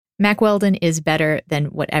Mack Weldon is better than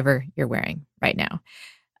whatever you're wearing right now.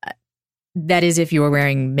 That is if you are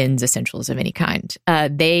wearing men's essentials of any kind.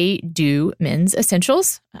 They do men's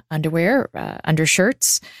essentials, underwear,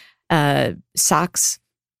 undershirts, socks,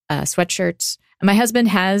 sweatshirts. My husband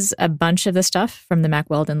has a bunch of the stuff from the Mack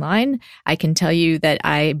Weldon line. I can tell you that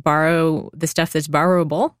I borrow the stuff that's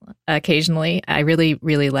borrowable occasionally. I really,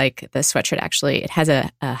 really like the sweatshirt, actually. It has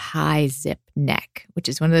a high zip neck, which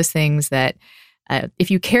is one of those things that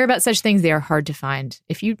if you care about such things, they are hard to find.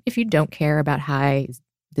 If you don't care about high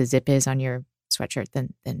the zip is on your sweatshirt,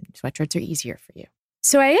 then sweatshirts are easier for you.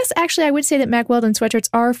 So I guess actually I would say that Mack Weldon sweatshirts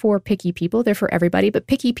are for picky people. They're for everybody, but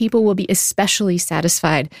picky people will be especially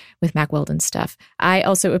satisfied with Mack Weldon stuff. I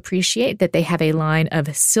also appreciate that they have a line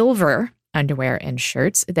of silver underwear and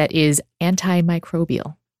shirts that is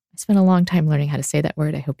antimicrobial. I spent a long time learning how to say that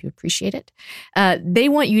word. I hope you appreciate it. They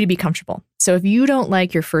want you to be comfortable. So if you don't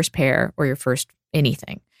like your first pair or your first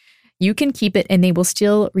anything, you can keep it and they will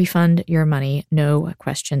still refund your money, no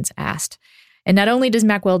questions asked. And not only does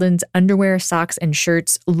Mack Weldon's underwear, socks, and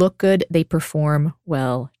shirts look good, they perform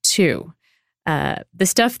well, too. The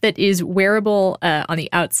stuff that is wearable on the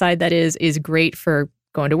outside, that is great for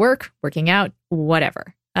going to work, working out,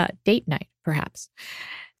 whatever. Date night, perhaps.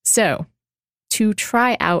 So, to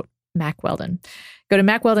try out Mack Weldon, go to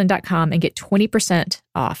mackweldon.com and get 20%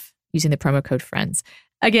 off using the promo code FRIENDS.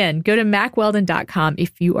 Again, go to mackweldon.com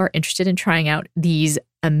if you are interested in trying out these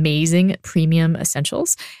amazing premium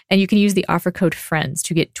essentials. And you can use the offer code FRIENDS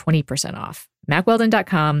to get 20% off.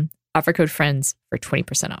 mackweldon.com, offer code FRIENDS for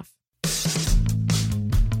 20% off.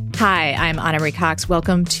 Hi, I'm Anna Marie Cox.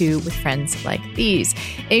 Welcome to With Friends Like These,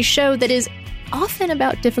 a show that is often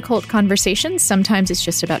about difficult conversations. Sometimes it's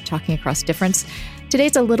just about talking across difference.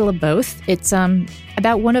 Today's a little of both. It's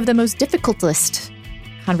about one of the most difficultest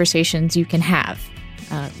conversations you can have.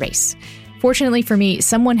 Race. Fortunately for me,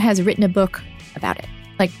 someone has written a book about it,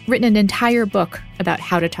 like written an entire book about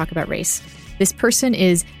how to talk about race. This person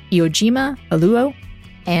is Ijeoma Oluo,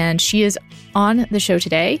 and she is on the show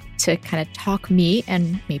today to kind of talk me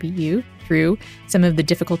and maybe you through some of the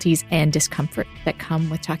difficulties and discomfort that come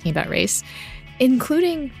with talking about race,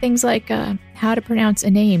 including things like how to pronounce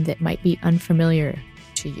a name that might be unfamiliar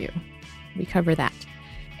to you. We cover that.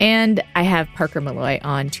 And I have Parker Molloy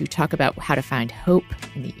on to talk about how to find hope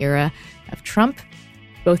in the era of Trump.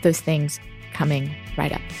 Both those things coming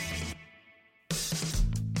right up.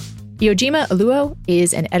 Ijeoma Oluo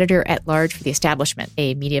is an editor-at-large for The Establishment,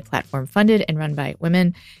 a media platform funded and run by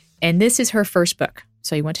women. And this is her first book,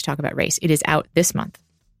 So You Want to Talk About Race. It is out this month.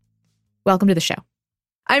 Welcome to the show.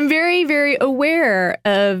 I'm very, very aware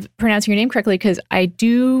of pronouncing your name correctly because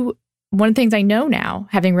one of the things I know now,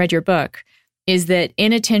 having read your book, is that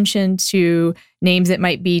inattention to names that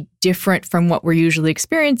might be different from what we're usually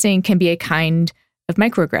experiencing can be a kind of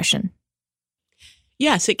microaggression.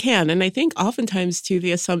 Yes, it can. And I think oftentimes, too,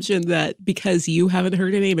 the assumption that because you haven't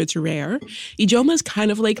heard a name, it's rare. Ijeoma is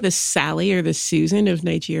kind of like the Sally or the Susan of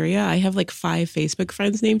Nigeria. I have like 5 Facebook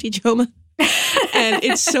friends named Ijeoma. And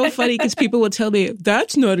it's so funny because people will tell me,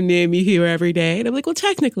 that's not a name you hear every day. And I'm like, well,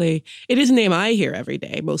 technically, it is a name I hear every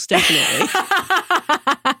day, most definitely.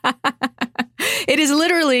 It is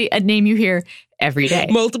literally a name you hear every day.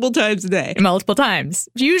 Multiple times a day. Multiple times.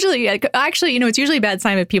 Usually, actually, it's usually a bad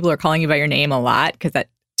sign if people are calling you by your name a lot, because that,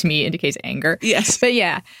 to me, indicates anger. Yes. But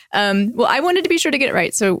yeah. Well, I wanted to be sure to get it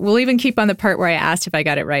right. So we'll even keep on the part where I asked if I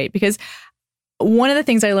got it right, because one of the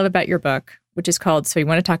things I love about your book, which is called So You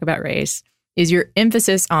Want to Talk About Race, is your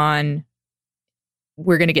emphasis on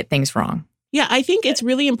we're going to get things wrong. Yeah, I think it's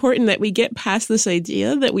really important that we get past this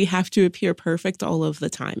idea that we have to appear perfect all of the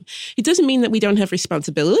time. It doesn't mean that we don't have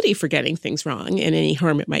responsibility for getting things wrong and any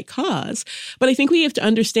harm it might cause. But I think we have to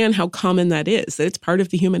understand how common that is, that it's part of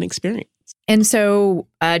the human experience. And so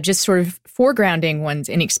just sort of foregrounding one's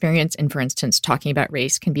inexperience and, for instance, talking about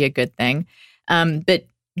race can be a good thing. But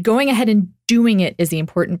going ahead and doing it is the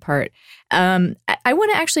important part. I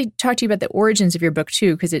want to actually talk to you about the origins of your book,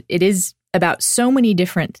 too, because it is about so many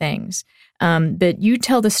different things. But you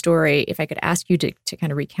tell the story, if I could ask you to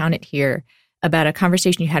kind of recount it here, about a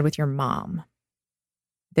conversation you had with your mom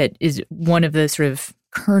that is one of the sort of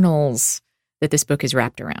kernels that this book is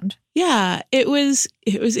wrapped around. Yeah, it was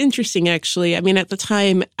interesting, actually. I mean, at the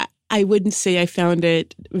time, I wouldn't say I found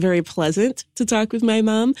it very pleasant to talk with my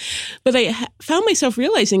mom, but I found myself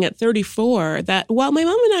realizing at 34 that while my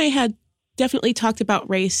mom and I had definitely talked about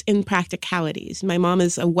race in practicalities, my mom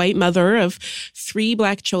is a white mother of 3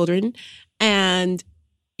 Black children, and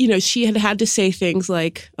she had to say things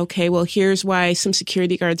like, okay, well, here's why some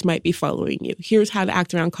security guards might be following you. Here's how to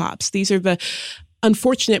act around cops. These are the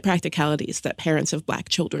unfortunate practicalities that parents of Black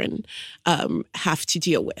children have to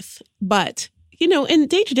deal with. But, you know, in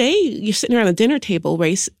day to day, you're sitting around a dinner table,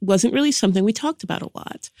 race wasn't really something we talked about a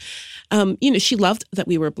lot. You know, she loved that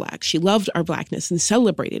we were Black. She loved our Blackness and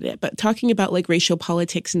celebrated it. But talking about like racial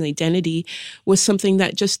politics and identity was something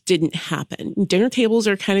that just didn't happen. Dinner tables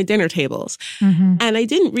are kind of dinner tables. Mm-hmm. And I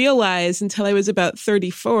didn't realize until I was about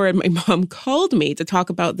 34 and my mom called me to talk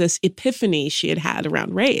about this epiphany she had had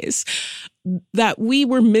around race, that we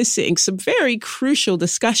were missing some very crucial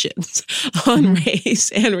discussions on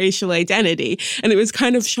race and racial identity. And it was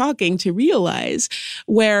kind of shocking to realize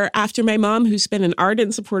where after my mom, who's been an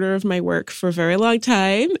ardent supporter of my work for a very long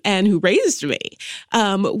time and who raised me,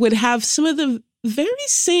 would have some of the very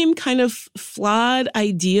same kind of flawed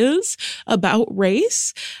ideas about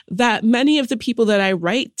race that many of the people that I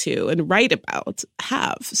write to and write about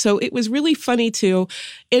have. So it was really funny to,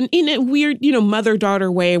 in a weird, you know,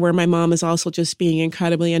 mother-daughter way where my mom is also just being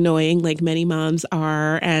incredibly annoying, like many moms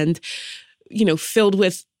are, and, you know, filled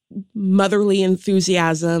with motherly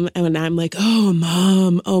enthusiasm. And when I'm like, oh,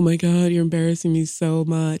 Mom, oh my God, you're embarrassing me so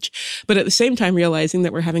much. But at the same time, realizing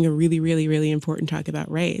that we're having a really, really, really important talk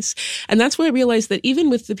about race. And that's where I realized that even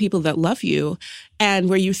with the people that love you and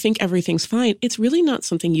where you think everything's fine, it's really not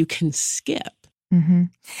something you can skip. Mm-hmm.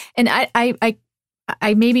 And I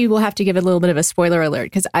maybe will have to give a little bit of a spoiler alert,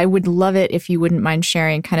 because I would love it if you wouldn't mind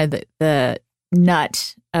sharing kind of the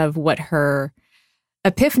nut of what her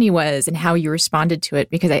epiphany was and how you responded to it,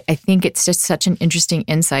 because I think it's just such an interesting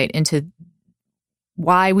insight into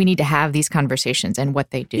why we need to have these conversations and what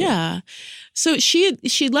they do. Yeah. So she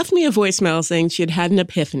left me a voicemail saying she had an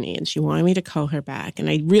epiphany and she wanted me to call her back. And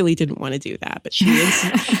I really didn't want to do that, but she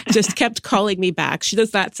just kept calling me back. She does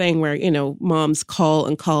that thing where, you know, moms call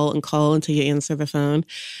and call and call until you answer the phone.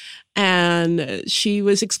 And she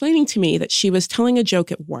was explaining to me that she was telling a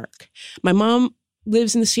joke at work. My mom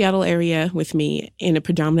lives in the Seattle area with me in a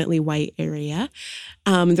predominantly white area.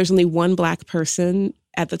 There's only one Black person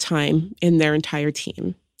at the time in their entire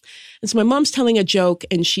team. And so my mom's telling a joke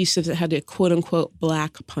and she says it had a quote unquote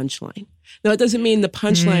Black punchline. Now, it doesn't mean the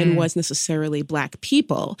punchline was necessarily Black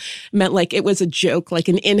people. It meant like it was a joke, like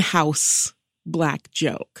an in-house Black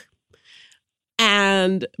joke.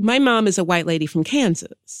 And my mom is a white lady from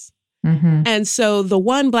Kansas. Mm-hmm. And so the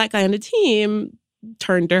one Black guy on the team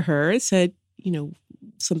turned to her and said, you know,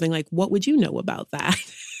 something like, what would you know about that?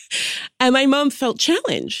 And my mom felt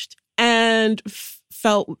challenged and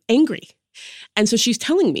felt angry. And so she's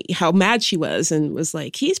telling me how mad she was and was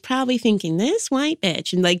like, he's probably thinking this white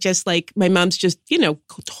bitch. And like, just like my mom's just, you know,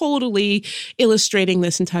 totally illustrating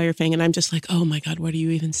this entire thing. And I'm just like, oh my God, what are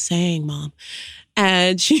you even saying, Mom?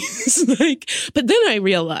 And she's like, but then I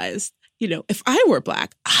realized, you know, if I were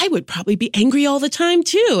Black, I would probably be angry all the time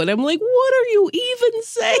too. And I'm like, what are you even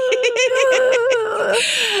saying?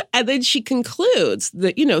 And then she concludes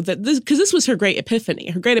that, you know, that this, because this was her great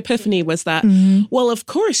epiphany. Her great epiphany was that, well, of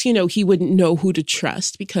course, you know, he wouldn't know who to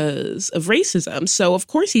trust because of racism. So of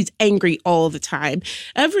course he's angry all the time.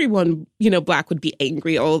 Everyone, you know, Black would be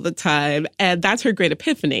angry all the time. And that's her great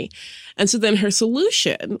epiphany. And so then her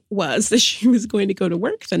solution was that she was going to go to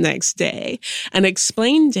work the next day and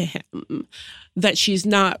explain to him that she's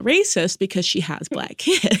not racist because she has Black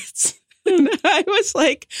kids. And I was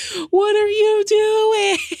like, what are you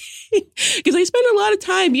doing? Because I spend a lot of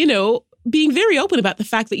time, you know, being very open about the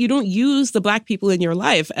fact that you don't use the Black people in your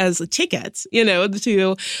life as a ticket, you know,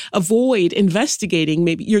 to avoid investigating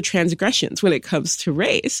maybe your transgressions when it comes to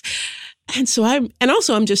race. And so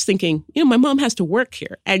I'm just thinking, you know, my mom has to work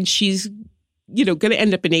here and she's, you know, going to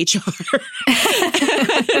end up in HR.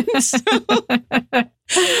 And so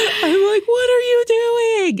I'm like, what are you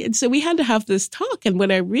doing? And so we had to have this talk. And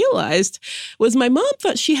what I realized was my mom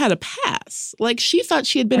thought she had a pass. Like she thought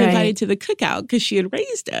she had been invited to the cookout because she had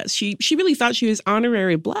raised us. She really thought she was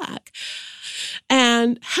honorary Black.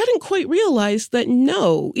 And hadn't quite realized that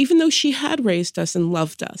no, even though she had raised us and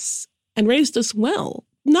loved us and raised us well,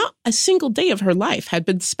 not a single day of her life had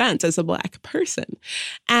been spent as a Black person.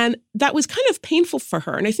 And that was kind of painful for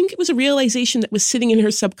her. And I think it was a realization that was sitting in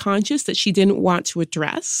her subconscious that she didn't want to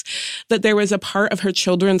address, that there was a part of her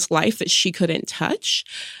children's life that she couldn't touch.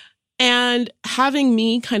 And having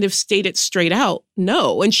me kind of state it straight out,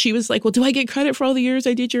 no. And she was like, well, do I get credit for all the years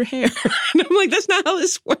I did your hair? And I'm like, that's not how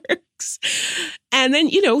this works. And then,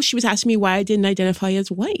 you know, she was asking me why I didn't identify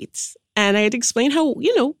as white. And I had to explain how,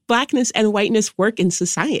 you know, Blackness and whiteness work in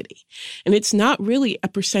society. And it's not really a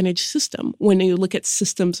percentage system when you look at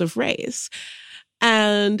systems of race.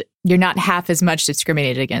 And you're not half as much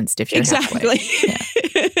discriminated against if you're exactly. halfway. Yeah.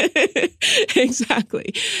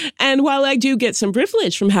 Exactly. And while I do get some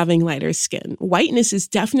privilege from having lighter skin, whiteness is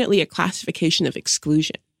definitely a classification of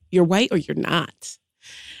exclusion. You're white or you're not.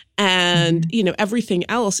 And, everything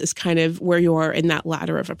else is kind of where you are in that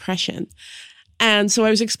ladder of oppression. And so I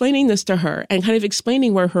was explaining this to her and kind of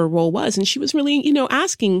explaining where her role was. And she was really,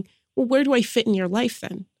 asking, well, where do I fit in your life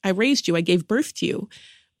then? I raised you, I gave birth to you,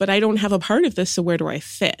 but I don't have a part of this, so where do I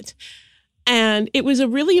fit? And it was a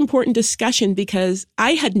really important discussion because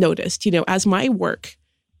I had noticed, as my work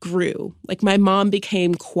grew, like my mom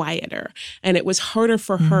became quieter and it was harder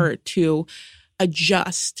for her to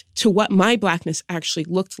adjust to what my Blackness actually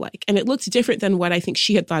looked like. And it looked different than what I think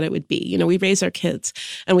she had thought it would be. We raise our kids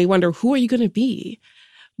and we wonder, who are you going to be?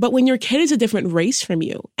 But when your kid is a different race from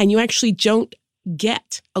you and you actually don't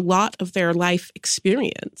get a lot of their life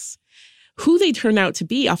experience, who they turn out to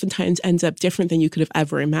be oftentimes ends up different than you could have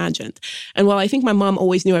ever imagined. And while I think my mom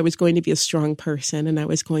always knew I was going to be a strong person and I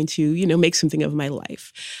was going to, make something of my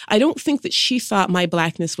life, I don't think that she thought my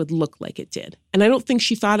Blackness would look like it did. And I don't think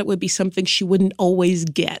she thought it would be something she wouldn't always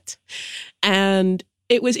get. And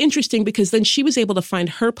it was interesting because then she was able to find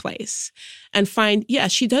her place and find,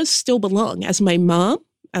 she does still belong as my mom,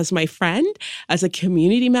 as my friend, as a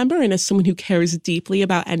community member, and as someone who cares deeply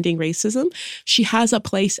about ending racism. She has a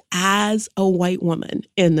place as a white woman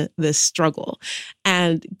in this struggle.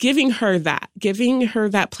 And giving her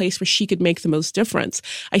that place where she could make the most difference,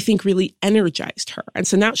 I think really energized her. And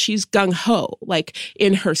so now she's gung-ho, like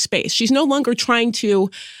in her space. She's no longer trying to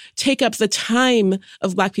take up the time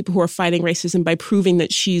of Black people who are fighting racism by proving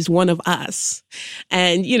that she's one of us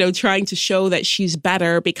and, trying to show that she's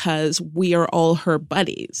better because we are all her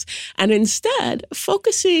buddies. And instead,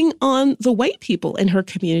 focusing on the white people in her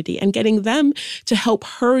community and getting them to help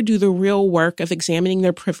her do the real work of examining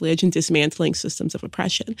their privilege and dismantling systems of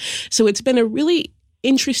oppression. So it's been a really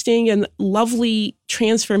interesting and lovely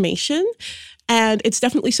transformation. And it's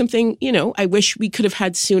definitely something, I wish we could have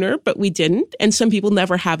had sooner, but we didn't. And some people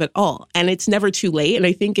never have it all. And it's never too late. And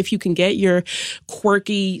I think if you can get your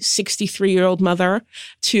quirky 63-year-old mother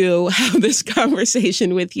to have this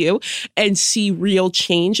conversation with you and see real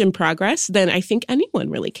change and progress, then I think anyone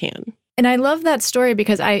really can. And I love that story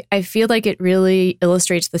because I feel like it really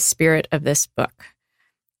illustrates the spirit of this book,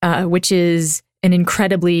 which is an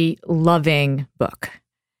incredibly loving book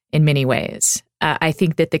in many ways. I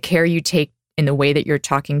think that the care you take in the way that you're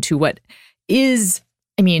talking to what is,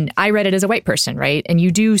 I read it as a white person, right? And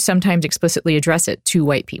you do sometimes explicitly address it to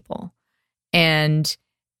white people. And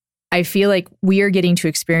I feel like we are getting to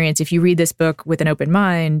experience, if you read this book with an open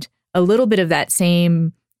mind, a little bit of that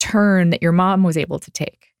same turn that your mom was able to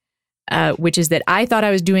take, which is that I thought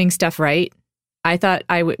I was doing stuff right. I thought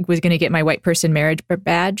I was going to get my white person marriage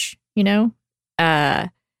badge, but I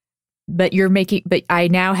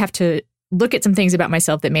now have to look at some things about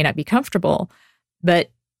myself that may not be comfortable, but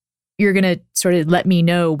you're going to sort of let me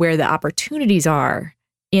know where the opportunities are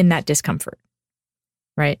in that discomfort,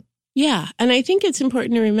 right? Yeah. And I think it's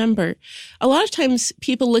important to remember, a lot of times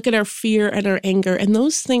people look at our fear and our anger, and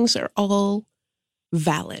those things are all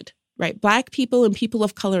valid, right? Black people and people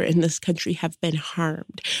of color in this country have been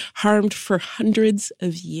harmed for hundreds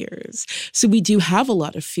of years. So we do have a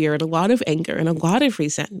lot of fear and a lot of anger and a lot of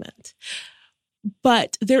resentment.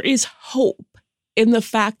 But there is hope in the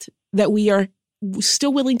fact that we are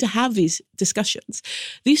still willing to have these discussions.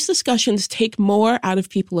 These discussions take more out of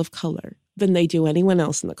people of color than they do anyone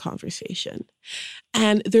else in the conversation.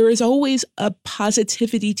 And there is always a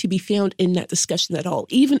positivity to be found in that discussion at all.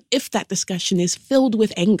 Even if that discussion is filled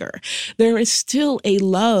with anger, there is still a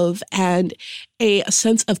love and a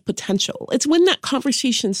sense of potential. It's when that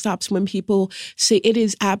conversation stops, when people say it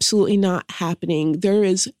is absolutely not happening, there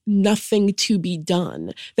is nothing to be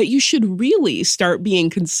done, that you should really start being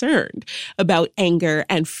concerned about anger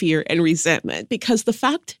and fear and resentment. Because the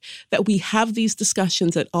fact that we have these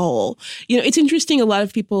discussions at all, it's interesting. A lot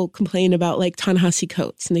of people complain about like Ta-Nehisi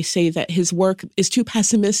Coates, and they say that his work is too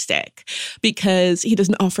pessimistic because he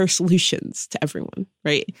doesn't offer solutions to everyone,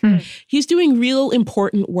 right? He's doing real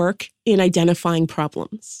important work in identifying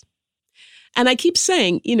problems. And I keep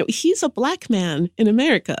saying, he's a Black man in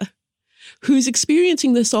America who's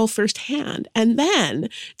experiencing this all firsthand and then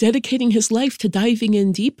dedicating his life to diving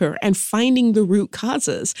in deeper and finding the root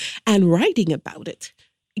causes and writing about it,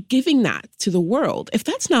 giving that to the world. If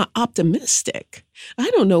that's not optimistic, I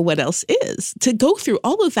don't know what else is. To go through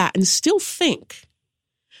all of that and still think,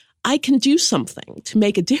 I can do something to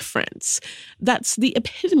make a difference. That's the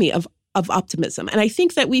epitome of optimism. And I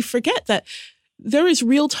think that we forget that there is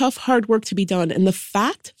real tough, hard work to be done. And the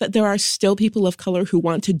fact that there are still people of color who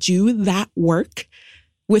want to do that work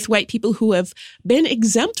with white people who have been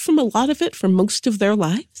exempt from a lot of it for most of their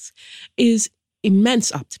lives is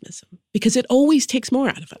immense optimism, because it always takes more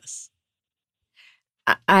out of us.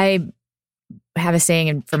 I have a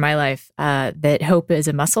saying for my life that hope is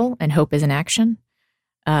a muscle and hope is an action.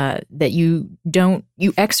 That you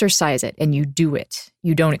exercise it and you do it.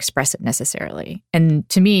 You don't express it necessarily. And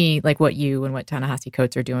to me, like what you and what Ta-Nehisi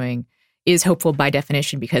Coates are doing is hopeful by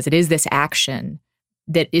definition, because it is this action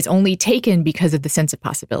that is only taken because of the sense of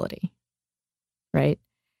possibility, right?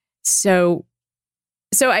 So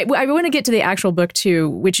I want to get to the actual book too,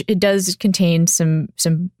 which it does contain some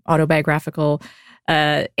autobiographical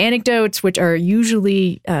anecdotes, which are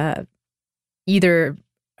usually either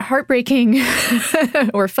heartbreaking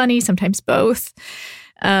or funny, sometimes both.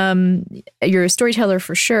 You're a storyteller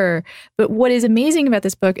for sure. But what is amazing about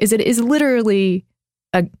this book is it is literally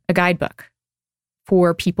a guidebook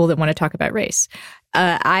for people that want to talk about race.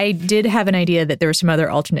 I did have an idea that there were some other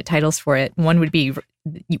alternate titles for it. One would be,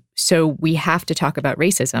 So We Have to Talk About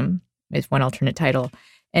Racism is one alternate title.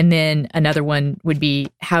 And then another one would be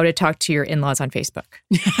How to Talk to Your In-Laws on Facebook.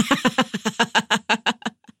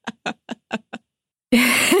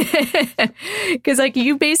 Because like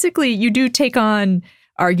you do take on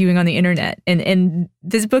arguing on the internet. And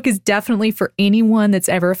this book is definitely for anyone that's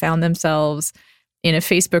ever found themselves in a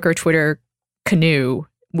Facebook or Twitter canoe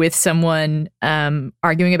with someone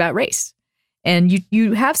arguing about race. And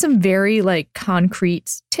you have some very like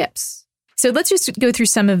concrete tips. So let's just go through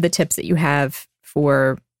some of the tips that you have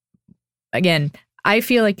for, again, I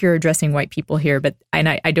feel like you're addressing white people here, but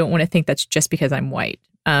I don't want to think that's just because I'm white.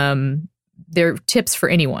 They're tips for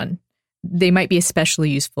anyone. They might be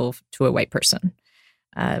especially useful to a white person.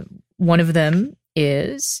 One of them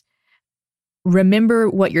is remember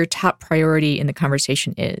what your top priority in the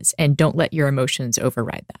conversation is and don't let your emotions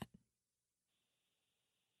override that.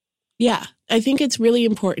 Yeah, I think it's really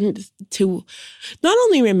important to not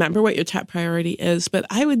only remember what your top priority is, but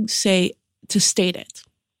I would say to state it.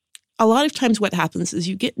 A lot of times what happens is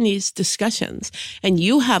you get in these discussions and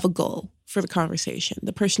you have a goal for the conversation.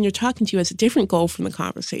 The person you're talking to has a different goal from the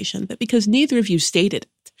conversation, but because neither of you stated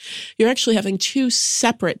it, you're actually having two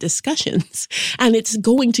separate discussions and it's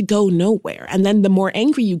going to go nowhere. And then the more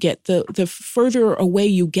angry you get, the further away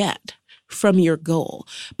you get from your goal.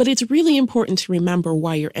 But it's really important to remember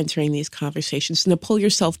why you're entering these conversations and to pull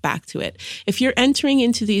yourself back to it. If you're entering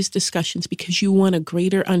into these discussions because you want a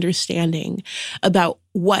greater understanding about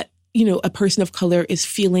what a person of color is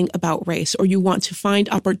feeling about race, or you want to find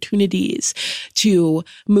opportunities to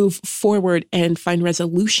move forward and find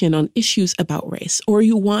resolution on issues about race, or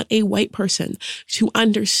you want a white person to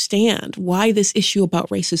understand why this issue about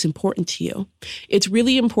race is important to you, it's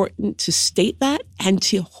really important to state that and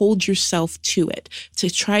to hold yourself to it, to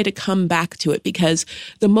try to come back to it, because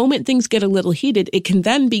the moment things get a little heated, it can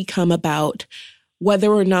then become about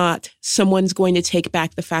whether or not someone's going to take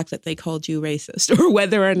back the fact that they called you racist, or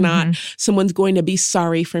whether or not someone's going to be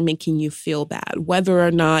sorry for making you feel bad, whether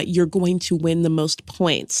or not you're going to win the most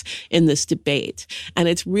points in this debate. And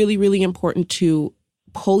it's really, really important to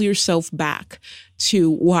pull yourself back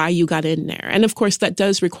to why you got in there. And of course, that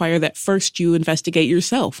does require that first you investigate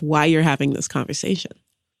yourself, why you're having this conversation.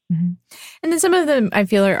 Mm-hmm. And then some of them I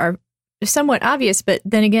feel are somewhat obvious, but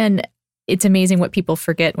then again, it's amazing what people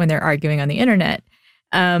forget when they're arguing on the internet.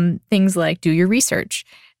 Things like do your research.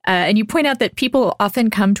 And you point out that people often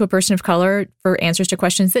come to a person of color for answers to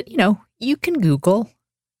questions that, you can Google.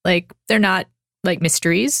 Like, they're not like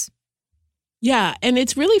mysteries. Yeah. And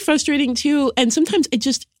it's really frustrating too. And sometimes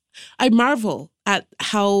I marvel at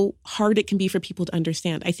how hard it can be for people to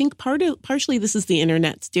understand. I think partially this is the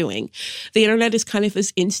internet's doing. The internet is kind of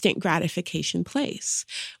this instant gratification place.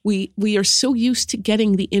 We are so used to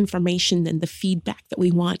getting the information and the feedback that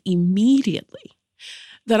we want immediately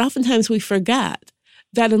that oftentimes we forget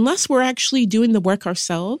that unless we're actually doing the work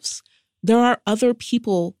ourselves, there are other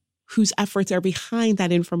people whose efforts are behind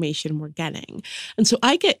that information we're getting. And so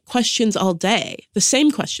I get questions all day, the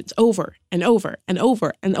same questions over and over and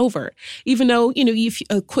over and over, even though, if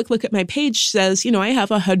a quick look at my page says, I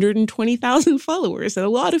have 120,000 followers and a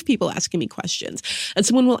lot of people asking me questions. And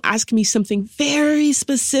someone will ask me something very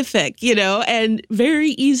specific, and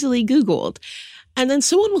very easily Googled. And then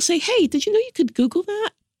someone will say, hey, did you know you could Google that?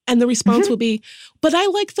 And the response will be, but I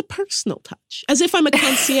like the personal touch, as if I'm a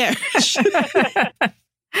concierge.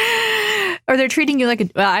 Or they're treating you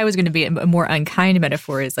like I was going to be a more unkind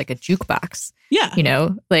metaphor is like a jukebox. Yeah.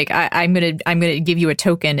 Like I'm going to give you a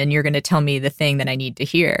token and you're going to tell me the thing that I need to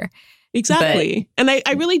hear. Exactly. And I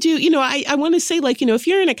really do, I want to say, like, if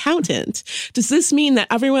you're an accountant, does this mean that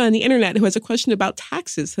everyone on the internet who has a question about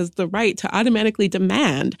taxes has the right to automatically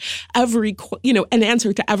demand an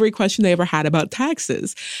answer to every question they ever had about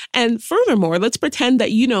taxes? And furthermore, let's pretend that,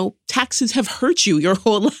 taxes have hurt you your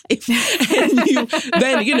whole life.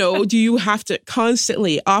 And do you have to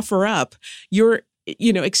constantly offer up your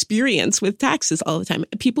experience with taxes all the time?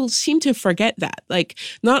 People seem to forget that. Like,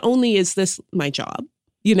 not only is this my job,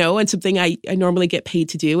 and something I normally get paid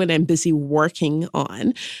to do and I'm busy working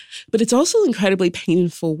on, but it's also incredibly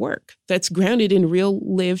painful work that's grounded in real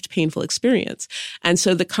lived painful experience. And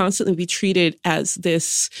so to constantly be treated as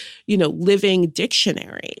this, living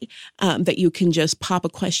dictionary that you can just pop a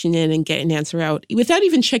question in and get an answer out without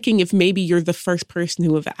even checking if maybe you're the first person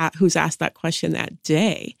who's asked that question that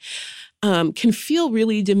day. Can feel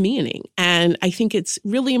really demeaning. And I think it's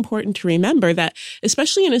really important to remember that,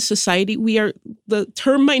 especially in a society, the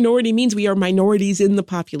term minority means we are minorities in the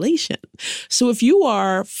population. So if you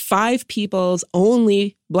are 5 people's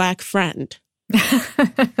only Black friend,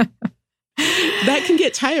 that can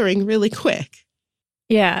get tiring really quick.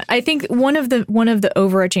 Yeah, I think one of the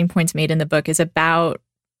overarching points made in the book is about,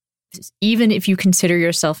 even if you consider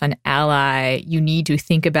yourself an ally, you need to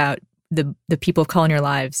think about the people of color in your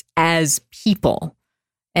lives as people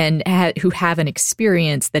and who have an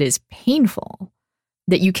experience that is painful,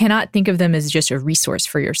 that you cannot think of them as just a resource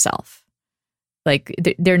for yourself. Like,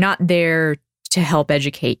 they're not there to help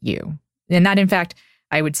educate you. And that, in fact,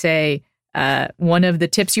 I would say one of the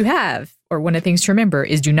tips you have, or one of the things to remember,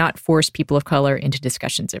 is do not force people of color into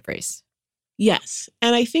discussions of race. Yes.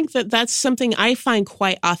 And I think that that's something I find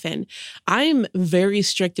quite often. I'm very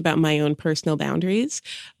strict about my own personal boundaries,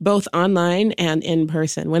 both online and in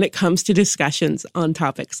person, when it comes to discussions on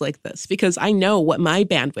topics like this, because I know what my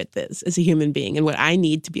bandwidth is as a human being and what I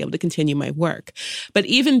need to be able to continue my work. But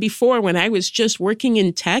even before, when I was just working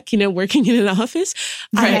in tech, working in an office,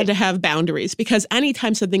 right, I had to have boundaries, because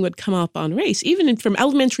anytime something would come up on race, even from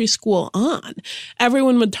elementary school on,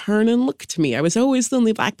 everyone would turn and look to me. I was always the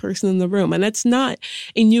only Black person in the room. And that's not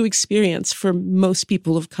a new experience for most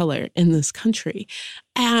people of color in this country.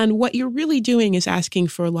 And what you're really doing is asking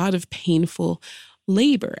for a lot of painful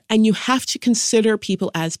labor. And you have to consider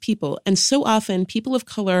people as people. And so often people of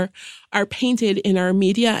color are painted in our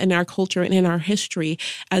media and our culture and in our history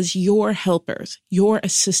as your helpers, your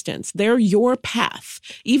assistants. They're your path.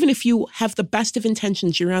 Even if you have the best of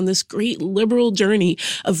intentions, you're on this great liberal journey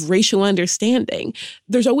of racial understanding,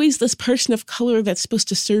 there's always this person of color that's supposed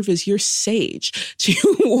to serve as your sage to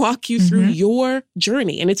walk you through your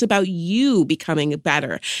journey. And it's about you becoming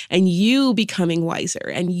better and you becoming wiser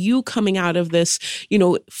and you coming out of this,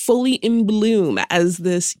 fully in bloom as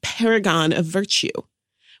this paragon of virtue,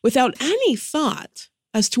 without any thought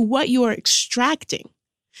as to what you are extracting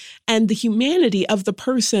and the humanity of the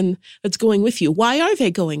person that's going with you. Why are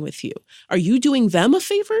they going with you? Are you doing them a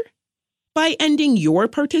favor by ending your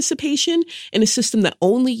participation in a system that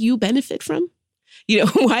only you benefit from?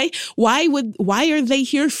 Why are they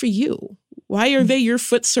here for you? Why are they your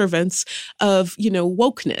foot servants of,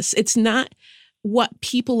 wokeness? It's not what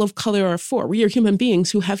people of color are for. We are human beings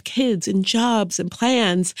who have kids and jobs and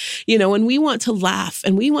plans, and we want to laugh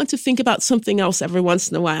and we want to think about something else every once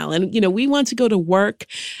in a while. And, we want to go to work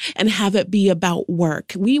and have it be about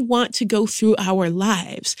work. We want to go through our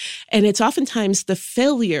lives. And it's oftentimes the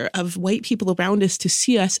failure of white people around us to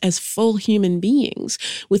see us as full human beings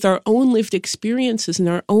with our own lived experiences and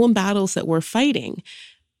our own battles that we're fighting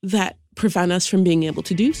that prevent us from being able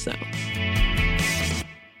to do so.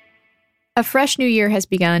 A fresh new year has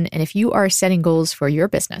begun, and if you are setting goals for your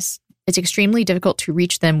business, it's extremely difficult to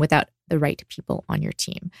reach them without the right people on your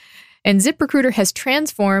team. And ZipRecruiter has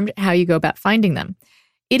transformed how you go about finding them.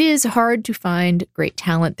 It is hard to find great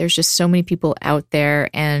talent. There's just so many people out there,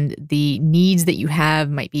 and the needs that you have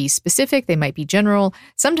might be specific, they might be general.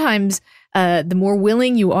 Sometimes the more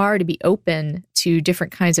willing you are to be open to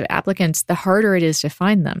different kinds of applicants, the harder it is to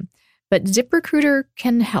find them. But ZipRecruiter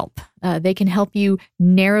can help. They can help you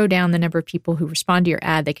narrow down the number of people who respond to your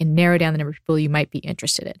ad. They can narrow down the number of people you might be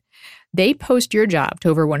interested in. They post your job to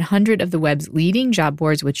over 100 of the web's leading job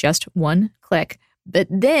boards with just one click. But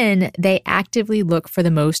then they actively look for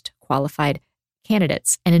the most qualified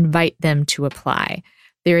candidates and invite them to apply.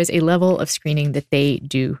 There is a level of screening that they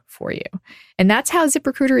do for you. And that's how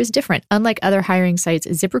ZipRecruiter is different. Unlike other hiring sites,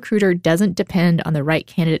 ZipRecruiter doesn't depend on the right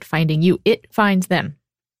candidate finding you. It finds them.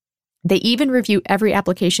 They even review every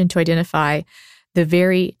application to identify the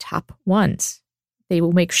very top ones. They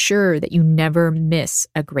will make sure that you never miss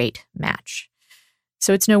a great match.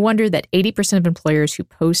 So it's no wonder that 80% of employers who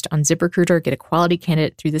post on ZipRecruiter get a quality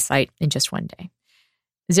candidate through the site in just one day.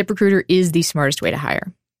 ZipRecruiter is the smartest way to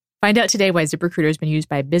hire. Find out today why ZipRecruiter has been used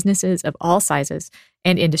by businesses of all sizes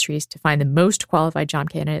and industries to find the most qualified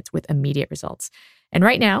job candidates with immediate results. And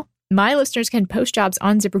right now, my listeners can post jobs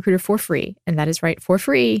on ZipRecruiter for free. And that is right, for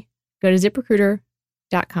free. Go to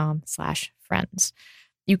ZipRecruiter.com/friends.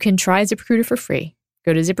 You can try ZipRecruiter for free.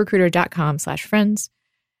 Go to ZipRecruiter.com/friends.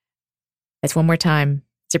 That's one more time,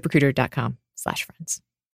 ZipRecruiter.com/friends.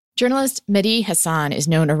 Journalist Mehdi Hasan is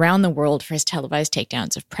known around the world for his televised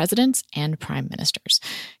takedowns of presidents and prime ministers.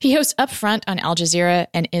 He hosts Upfront on Al Jazeera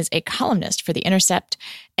and is a columnist for The Intercept.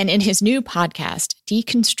 And in his new podcast,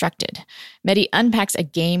 Deconstructed, Mehdi unpacks a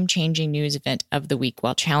game-changing news event of the week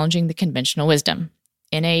while challenging the conventional wisdom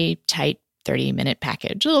in a tight 30-minute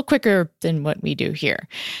package, a little quicker than what we do here.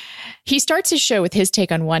 He starts his show with his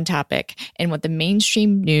take on one topic and what the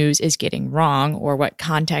mainstream news is getting wrong or what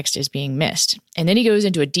context is being missed. And then he goes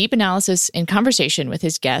into a deep analysis and conversation with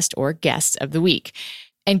his guest or guests of the week.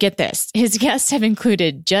 And get this, his guests have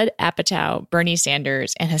included Judd Apatow, Bernie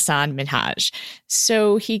Sanders, and Hassan Minhaj.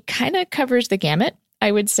 So he kind of covers the gamut,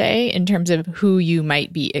 I would say, in terms of who you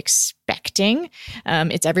might be expecting.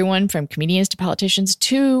 It's everyone from comedians to politicians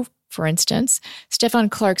to, for instance, Stephon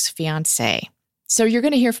Clark's fiancée. So you're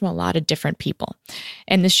going to hear from a lot of different people.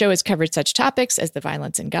 And the show has covered such topics as the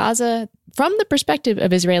violence in Gaza from the perspective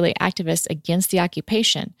of Israeli activists against the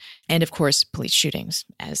occupation, and of course, police shootings,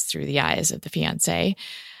 as through the eyes of the fiancé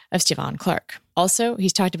of Stephon Clark. Also,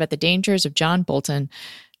 he's talked about the dangers of John Bolton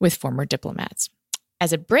with former diplomats.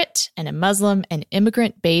 As a Brit and a Muslim and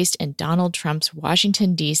immigrant based in Donald Trump's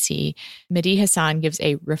Washington, D.C., Mehdi Hasan gives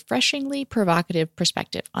a refreshingly provocative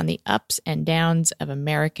perspective on the ups and downs of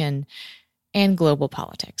American and global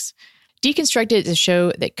politics. Deconstructed is a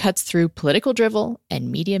show that cuts through political drivel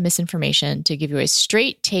and media misinformation to give you a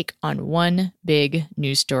straight take on one big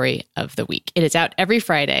news story of the week. It is out every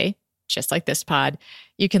Friday, just like this pod.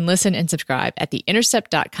 You can listen and subscribe at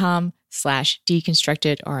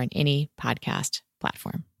theintercept.com/deconstructed or on any podcast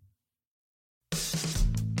platform.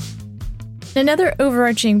 Another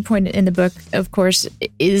overarching point in the book, of course,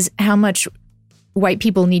 is how much white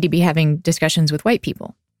people need to be having discussions with white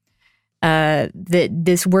people. That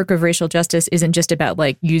this work of racial justice isn't just about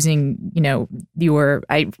like using, I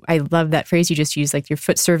love that phrase you just used, like your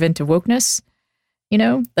foot servant to wokeness,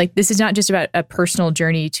 like this is not just about a personal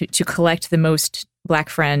journey to collect the most Black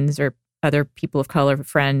friends or other people of color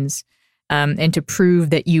friends, and to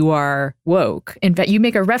prove that you are woke. In fact, you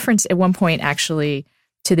make a reference at one point actually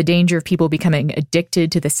to the danger of people becoming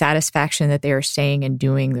addicted to the satisfaction that they are saying and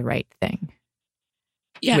doing the right thing.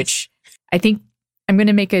 Yes. Which I think I'm going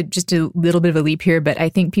to make just a little bit of a leap here, but I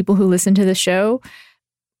think people who listen to the show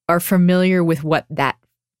are familiar with what that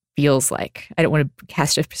feels like. I don't want to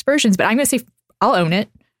cast aspersions, but I'm going to say I'll own it.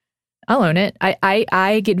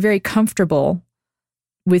 I get very comfortable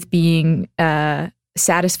with being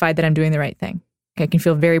satisfied that I'm doing the right thing. I can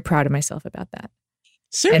feel very proud of myself about that.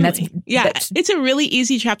 Certainly. It's a really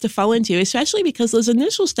easy trap to fall into, especially because those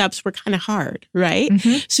initial steps were kind of hard, right?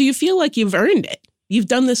 Mm-hmm. So you feel like you've earned it. You've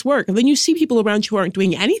done this work. And then you see people around you who aren't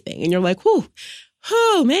doing anything. And you're like, whew,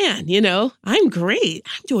 oh man, I'm great.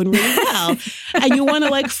 I'm doing really well. And you want to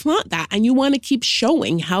like flaunt that. And you want to keep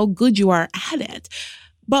showing how good you are at it.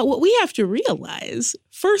 But what we have to realize,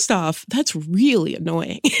 first off, that's really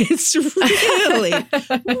annoying. It's really,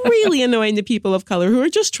 really annoying to people of color who are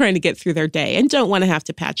just trying to get through their day and don't want to have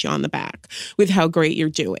to pat you on the back with how great you're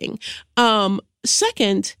doing.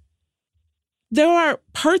 Second, there are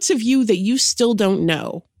parts of you that you still don't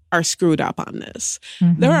know are screwed up on this.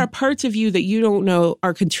 Mm-hmm. There are parts of you that you don't know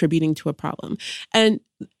are contributing to a problem. And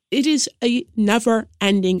it is a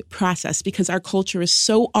never-ending process because our culture is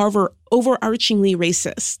so overarchingly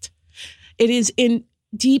racist. It is in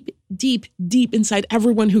deep inside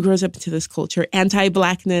everyone who grows up into this culture,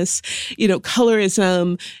 anti-Blackness,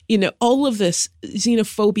 colorism, all of this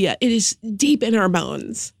xenophobia. It is deep in our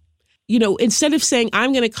bones. Instead of saying,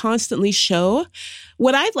 I'm going to constantly show,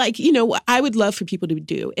 what I'd like, what I would love for people to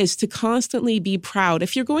do is to constantly be proud.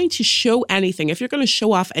 If you're going to show anything, if you're going to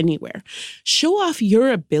show off anywhere, show off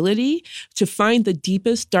your ability to find the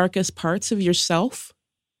deepest, darkest parts of yourself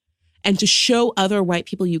and to show other white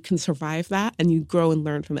people you can survive that and you grow and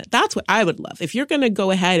learn from it. That's what I would love. If you're going to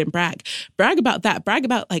go ahead and brag about that. Brag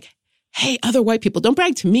about like, hey, other white people, don't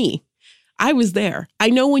brag to me. I was there. I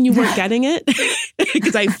know when you weren't getting it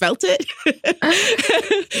because I felt it.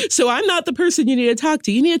 So I'm not the person you need to talk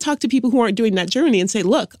to. You need to talk to people who aren't doing that journey and say,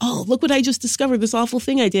 look what I just discovered, this awful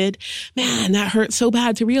thing I did. Man, that hurt so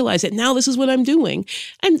bad to realize it. Now this is what I'm doing.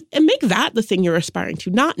 And make that the thing you're aspiring to,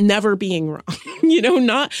 not never being wrong,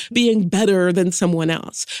 not being better than someone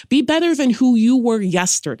else. Be better than who you were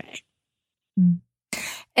yesterday.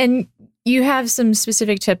 And you have some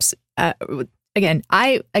specific tips. Again,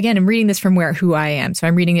 I'm reading this from who I am. So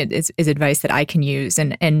I'm reading it as advice that I can use.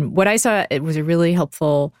 And what I saw, it was a really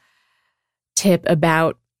helpful tip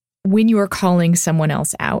about when you are calling someone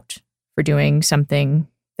else out for doing something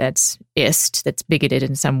that's bigoted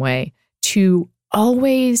in some way, to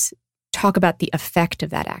always talk about the effect of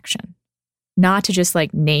that action, not to just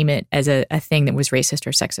like name it as a thing that was racist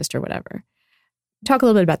or sexist or whatever. Talk a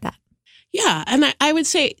little bit about that. Yeah. And I would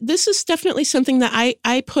say this is definitely something that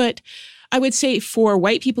I would say for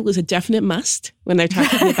white people is a definite must when they're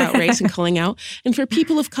talking about race and calling out. And for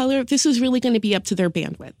people of color, this is really going to be up to their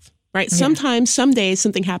bandwidth, right? Yeah. Sometimes, some days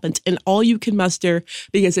something happens and all you can muster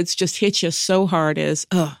because it's just hit you so hard is,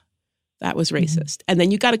 that was racist. Mm-hmm. And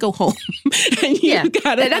then you got to go home. And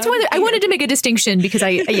that's why I wanted to make a distinction because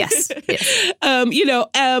yes.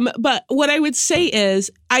 But what I would say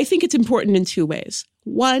is, I think it's important in two ways.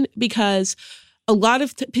 One, because a lot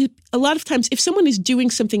of times, if someone is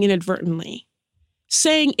doing something inadvertently,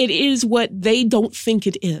 saying it is what they don't think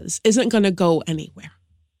it is isn't going to go anywhere.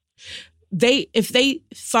 If they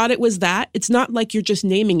thought it was that, it's not like you're just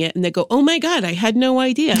naming it and they go, oh my God, I had no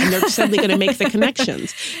idea. And they're suddenly going to make the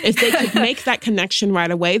connections. If they could make that connection right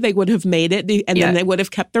away, they would have made it and then they would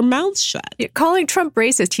have kept their mouths shut. Calling Trump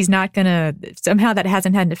racist, he's not going to, somehow that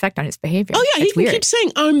hasn't had an effect on his behavior. Oh yeah, he can keep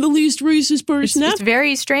saying, I'm the least racist person ever. It's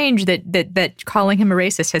very strange that calling him a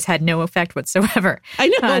racist has had no effect whatsoever. I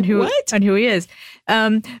know, on who he is.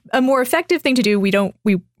 A more effective thing to do,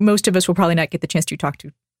 most of us will probably not get the chance to talk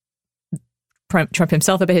to Trump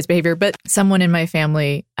himself about his behavior, but someone in my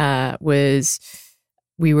family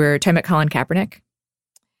we were talking about Colin Kaepernick,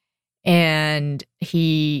 and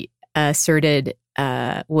he asserted,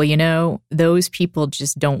 those people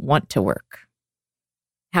just don't want to work.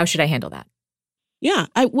 How should I handle that? Yeah.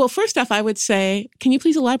 Well, first off, I would say, can you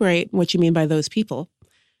please elaborate what you mean by those people?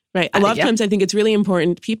 Right. A lot of times I think it's really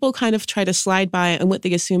important. People kind of try to slide by on what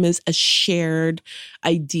they assume is a shared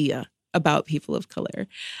idea about people of color.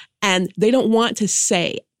 And they don't want to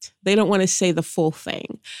say it. They don't want to say the full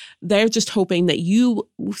thing. They're just hoping that you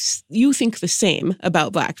think the same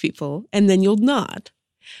about Black people, and then you'll nod.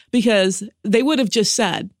 Because they would have just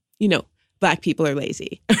said, Black people are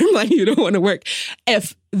lazy. Like, you don't want to work.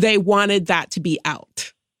 If they wanted that to be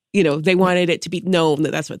out. They wanted it to be known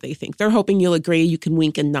that that's what they think. They're hoping you'll agree, you can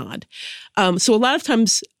wink and nod. So a lot of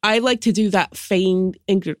times I like to do that feigned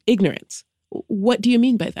ignorance. What do you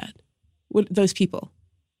mean by that? What, those people?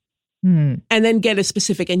 And then get a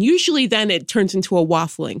specific. And usually then it turns into a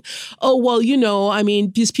waffling. Oh, well,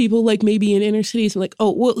 these people like maybe in inner cities. I'm like,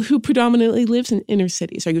 oh, well, who predominantly lives in inner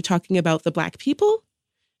cities? Are you talking about the Black people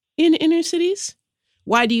in inner cities?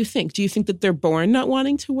 Why do you think? Do you think that they're born not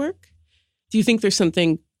wanting to work? Do you think there's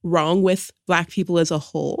something wrong with Black people as a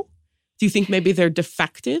whole? Do you think maybe they're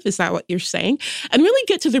defective? Is that what you're saying? And really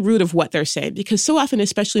get to the root of what they're saying. Because so often,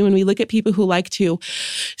 especially when we look at people who like to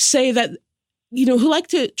say that, who like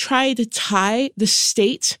to try to tie the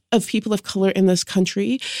state of people of color in this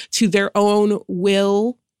country to their own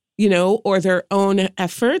will, or their own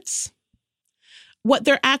efforts, what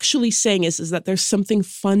they're actually saying is that there's something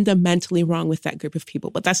fundamentally wrong with that group of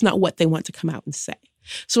people, but that's not what they want to come out and say.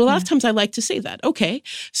 So a lot of times I like to say that, okay,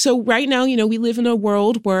 so right now, we live in a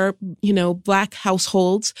world where, Black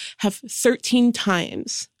households have 13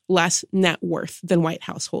 times less net worth than white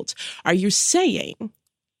households. Are you saying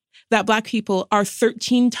that Black people are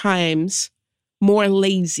 13 times more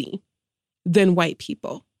lazy than white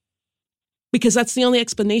people? Because that's the only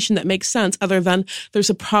explanation that makes sense other than there's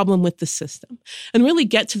a problem with the system. And really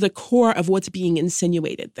get to the core of what's being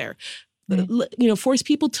insinuated there. Force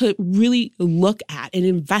people to really look at and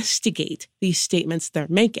investigate these statements they're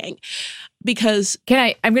making. Because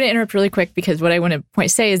I'm going to interrupt really quick because what I want to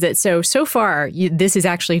say is that so far, this is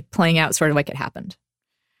actually playing out sort of like it happened.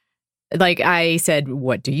 Like I said,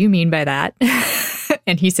 what do you mean by that?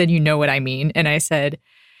 And he said, you know what I mean. And I said,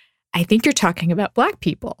 I think you're talking about Black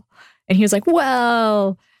people. And he was like,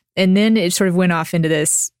 well, and then it sort of went off into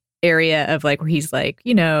this area of like, where he's like,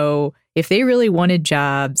 if they really wanted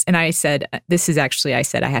jobs. And I said, I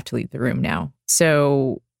have to leave the room now.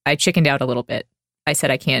 So I chickened out a little bit. I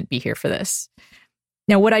said, I can't be here for this.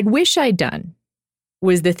 Now, what I'd wish I'd done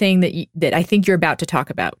was the thing that I think you're about to talk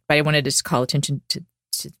about, but I wanted to just call attention to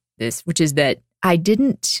this, which is that I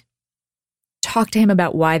didn't talk to him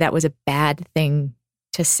about why that was a bad thing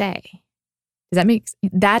to say. Does that make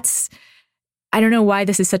that's? I don't know why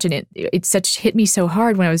this is hit me so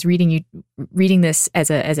hard when I was reading this as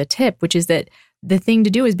a tip, which is that the thing to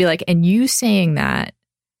do is be like, and you saying that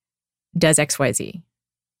does XYZ,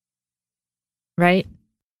 right?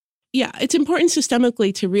 Yeah, it's important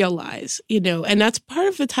systemically to realize, and that's part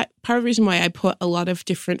of the reason why I put a lot of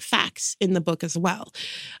different facts in the book as well,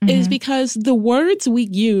 is because the words we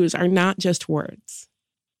use are not just words.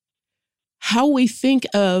 How we think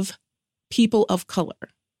of people of color,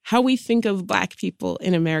 how we think of Black people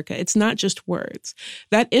in America, it's not just words.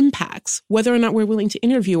 That impacts whether or not we're willing to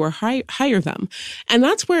interview or hire them. And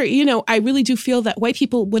that's where, I really do feel that white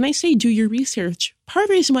people, when I say do your research, part of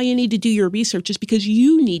the reason why you need to do your research is because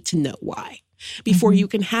you need to know why before you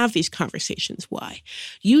can have these conversations. Why?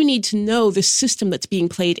 You need to know the system that's being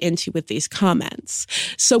played into with these comments.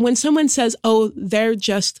 So when someone says, oh, they're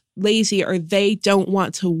just lazy or they don't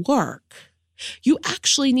want to work, you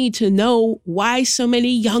actually need to know why so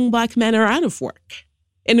many young Black men are out of work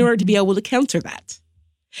in order to be able to counter that.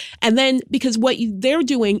 And then because what they're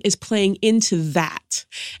doing is playing into that.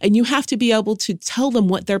 And you have to be able to tell them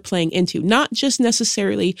what they're playing into, not just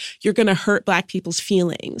necessarily you're going to hurt Black people's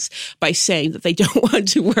feelings by saying that they don't want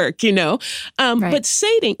to work, but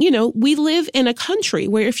saying, we live in a country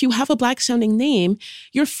where if you have a Black sounding name,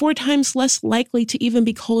 you're 4 times less likely to even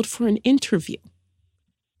be called for an interview.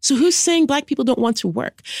 So who's saying Black people don't want to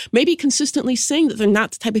work? Maybe consistently saying that they're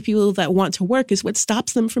not the type of people that want to work is what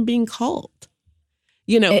stops them from being called.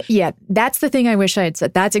 Yeah, that's the thing I wish I had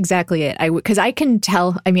said. That's exactly it. Because I can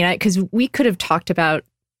tell, because we could have talked about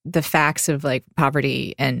the facts of like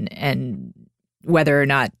poverty and whether or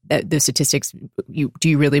not the statistics, do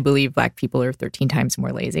you really believe Black people are 13 times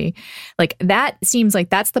more lazy? Like that seems like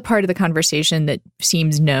that's the part of the conversation that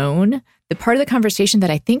seems known. The part of the conversation that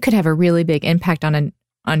I think could have a really big impact on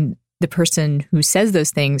the person who says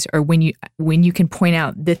those things, or when you can point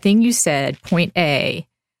out the thing you said, point A,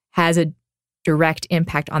 has a direct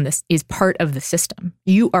impact on this, is part of the system.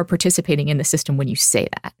 You are participating in the system when you say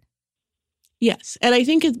that. Yes. And I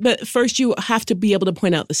think, but first you have to be able to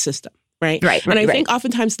point out the system. Right. And I think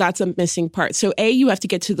oftentimes that's a missing part. So A, you have to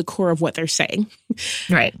get to the core of what they're saying.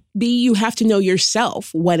 Right. B, you have to know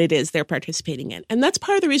yourself what it is they're participating in. And that's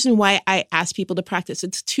part of the reason why I ask people to practice.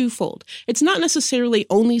 It's twofold. It's not necessarily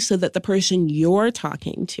only so that the person you're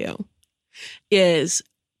talking to is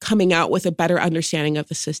coming out with a better understanding of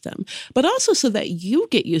the system, but also so that you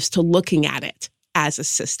get used to looking at it as a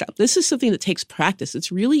system. This is something that takes practice.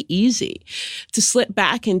 It's really easy to slip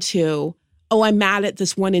back into, oh, I'm mad at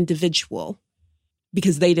this one individual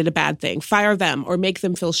because they did a bad thing. Fire them or make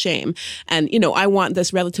them feel shame. And, I want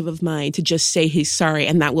this relative of mine to just say he's sorry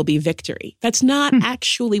and that will be victory. That's not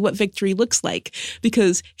actually what victory looks like,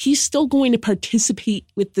 because he's still going to participate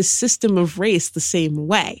with the system of race the same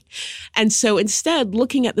way. And so instead,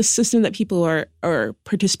 looking at the system that people are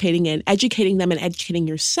participating in, educating them and educating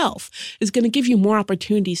yourself is going to give you more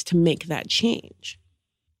opportunities to make that change.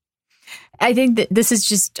 I think that this is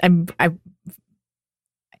just,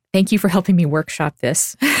 thank you for helping me workshop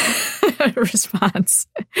this response.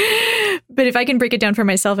 But if I can break it down for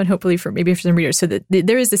myself and hopefully for some readers, so that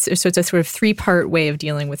there is this, so it's a sort of 3-part way of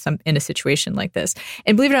dealing with in a situation like this.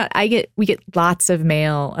 And believe it or not, we get lots of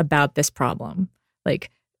mail about this problem.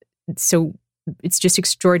 So it's just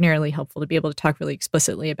extraordinarily helpful to be able to talk really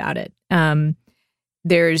explicitly about it.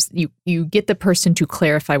 You get the person to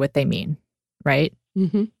clarify what they mean, right?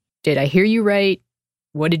 Mm-hmm. Did I hear you right?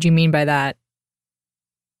 What did you mean by that?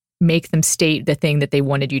 Make them state the thing that they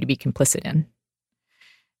wanted you to be complicit in.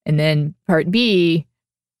 And then part B,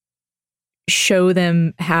 show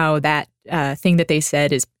them how that thing that they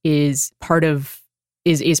said is part of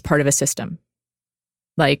a system.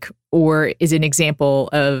 Or is an example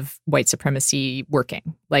of white supremacy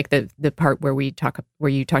working. Like the part where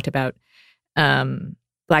you talked about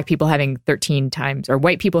Black people having 13 times, or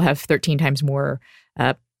white people have 13 times more.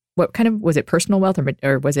 What kind of, was it personal wealth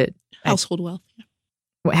or was it household wealth?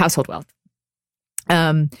 Household wealth.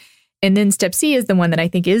 And then step C is the one that I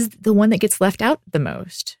think is the one that gets left out the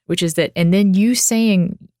most, which is that, and then you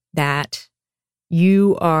saying that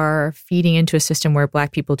you are feeding into a system where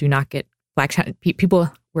Black people do not get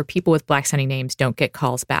people with Black sounding names don't get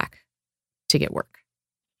calls back to get work.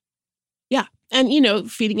 Yeah. And,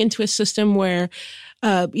 feeding into a system where,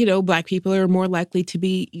 Black people are more likely to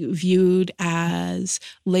be viewed as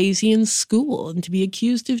lazy in school and to be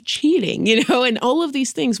accused of cheating, and all of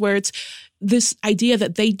these things where it's this idea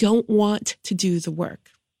that they don't want to do the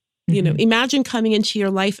work. Mm-hmm. Imagine coming into your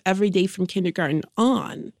life every day from kindergarten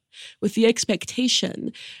on with the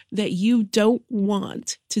expectation that you don't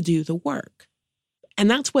want to do the work. And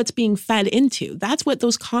that's what's being fed into. That's what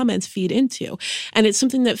those comments feed into. And it's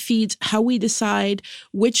something that feeds how we decide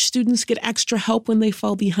which students get extra help when they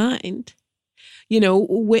fall behind.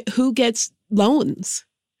 Who gets loans?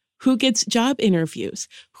 who gets job interviews,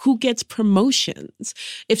 who gets promotions.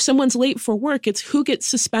 If someone's late for work, it's who gets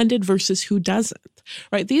suspended versus who doesn't,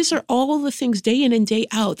 right? These are all the things day in and day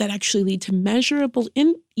out that actually lead to measurable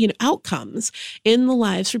outcomes in the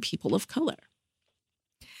lives for people of color.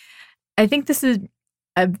 I think this is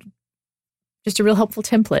just a real helpful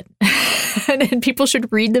template. And people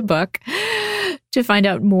should read the book to find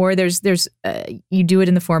out more. There's you do it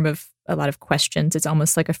in the form of a lot of questions. It's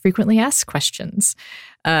almost like a frequently asked questions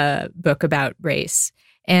book about race.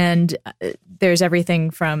 And there's everything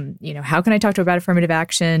from, how can I talk to about affirmative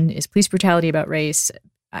action? Is police brutality about race?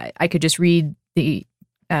 I could just read the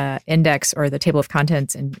index or the table of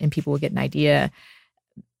contents and people will get an idea.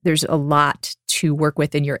 There's a lot to work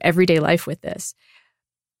with in your everyday life with this.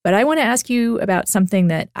 But I want to ask you about something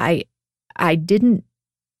that I didn't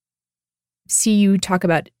see you talk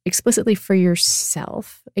about explicitly for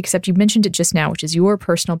yourself, except you mentioned it just now, which is your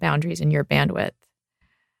personal boundaries and your bandwidth.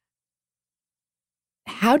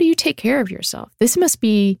 How do you take care of yourself? This must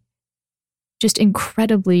be just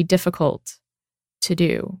incredibly difficult to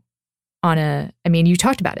do you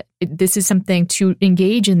talked about it. This is something to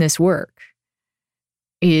engage in this work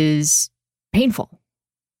is painful.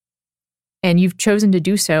 And you've chosen to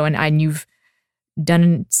do so, and you've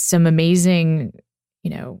done some amazing,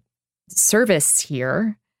 service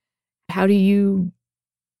here. How do you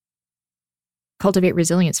cultivate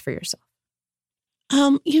resilience for yourself?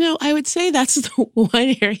 I would say that's the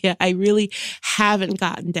one area I really haven't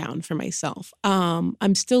gotten down for myself.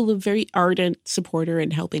 I'm still a very ardent supporter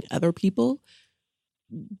in helping other people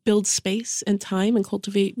build space and time and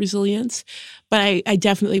cultivate resilience. But I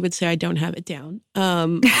definitely would say I don't have it down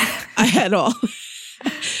at all.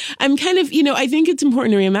 I'm kind of, I think it's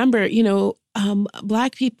important to remember,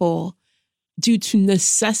 Black people, due to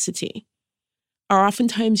necessity, are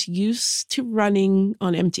oftentimes used to running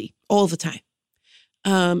on empty all the time.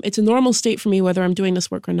 It's a normal state for me, whether I'm doing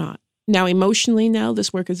this work or not. Now, emotionally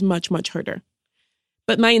this work is much, much harder.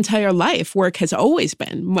 But my entire life, work has always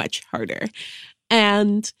been much harder.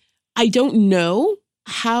 And I don't know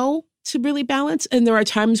how to really balance. And there are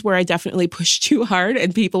times where I definitely push too hard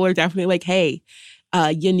and people are definitely like, hey,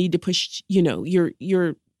 you need to push, you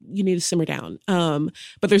need to simmer down.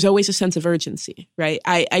 But there's always a sense of urgency, right?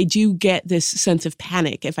 I do get this sense of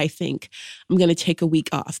panic if I think I'm going to take a week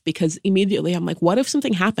off, because immediately I'm like, what if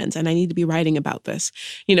something happens and I need to be writing about this?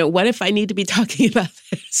 What if I need to be talking about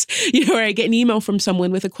this? Or I get an email from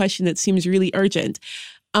someone with a question that seems really urgent.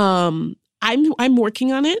 I'm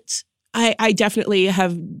working on it. I definitely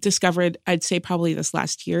have discovered, I'd say probably this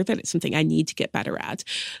last year, that it's something I need to get better at.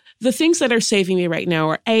 The things that are saving me right now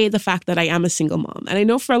are, the fact that I am a single mom. And I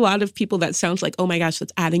know for a lot of people that sounds like, oh my gosh,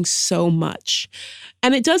 that's adding so much.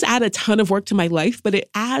 And it does add a ton of work to my life, but it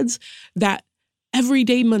adds that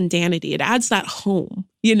everyday mundanity. It adds that home.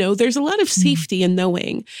 There's a lot of safety in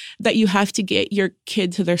knowing that you have to get your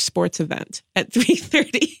kid to their sports event at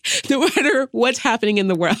 3:30, no matter what's happening in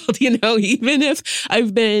the world. Even if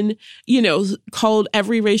I've been, called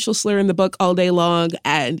every racial slur in the book all day long,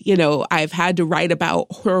 and, I've had to write about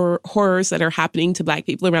horrors that are happening to Black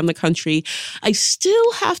people around the country, I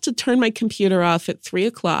still have to turn my computer off at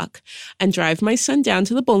 3:00 and drive my son down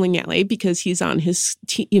to the bowling alley because he's on his,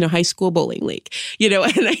 high school bowling league, and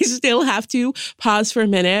I still have to pause for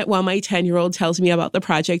a minute while my 10-year-old tells me about the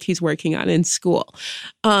project he's working on in school.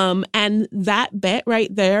 And that bit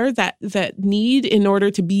right there, that need in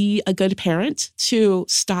order to be a good parent, to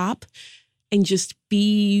stop and just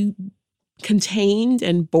be contained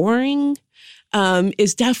and boring,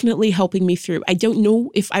 is definitely helping me through. I don't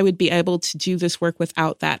know if I would be able to do this work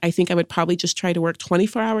without that. I think I would probably just try to work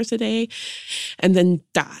 24 hours a day and then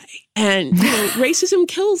die. And racism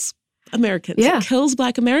kills Americans. Yeah. It kills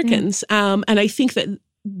Black Americans. Yeah. And I think that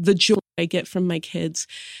the joy I get from my kids,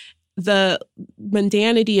 the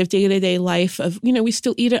mundanity of day-to-day life of, we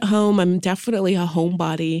still eat at home. I'm definitely a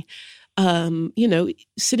homebody.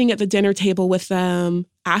 Sitting at the dinner table with them,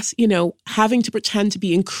 having to pretend to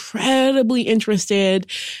be incredibly interested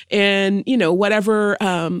in, whatever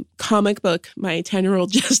comic book my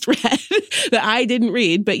 10-year-old just read that I didn't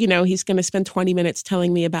read, but, he's going to spend 20 minutes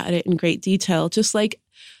telling me about it in great detail, just like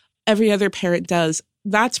every other parent does.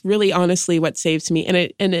 That's really honestly what saves me. And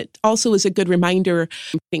it also is a good reminder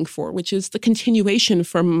which is the continuation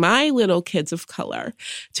for my little kids of color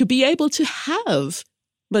to be able to have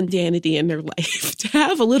mundanity in their life, to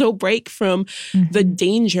have a little break from the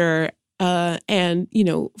danger and,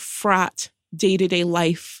 fraught day-to-day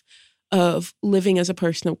life of living as a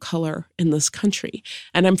person of color in this country.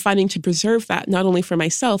 And I'm fighting to preserve that, not only for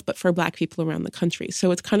myself, but for Black people around the country.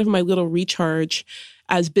 So it's kind of my little recharge,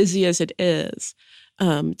 as busy as it is,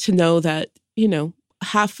 to know that,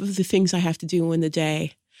 half of the things I have to do in the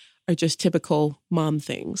day are just typical mom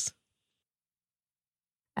things.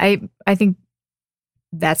 I think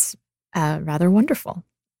that's rather wonderful.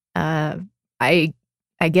 I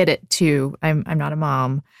get it too. I'm not a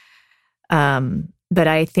mom, but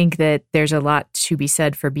I think that there's a lot to be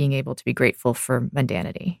said for being able to be grateful for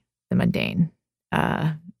mundanity. The mundane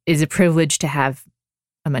is a privilege to have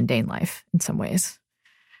a mundane life in some ways.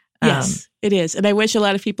 Yes, it is. And I wish a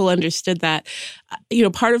lot of people understood that.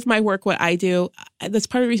 Part of my work, what I do, that's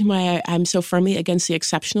part of the reason why I'm so firmly against the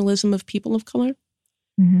exceptionalism of people of color.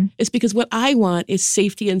 Mm-hmm. It's because what I want is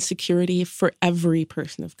safety and security for every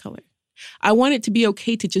person of color. I want it to be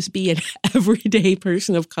okay to just be an everyday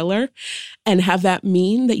person of color and have that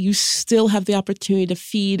mean that you still have the opportunity to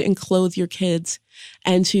feed and clothe your kids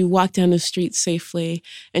and to walk down the street safely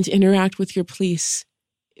and to interact with your police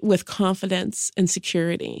with confidence and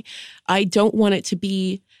security. I don't want it to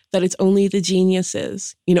be that it's only the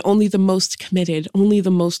geniuses, only the most committed, only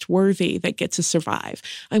the most worthy that get to survive.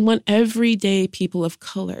 I want everyday people of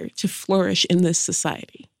color to flourish in this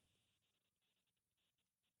society.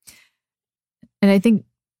 And I think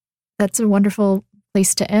that's a wonderful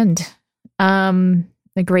place to end.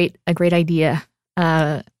 A great idea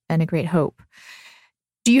and a great hope.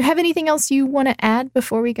 Do you have anything else you want to add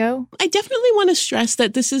before we go? I definitely want to stress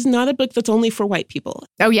that this is not a book that's only for white people.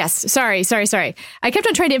 Oh, yes. Sorry. I kept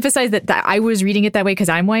on trying to emphasize that I was reading it that way because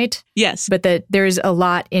I'm white. Yes. But that there's a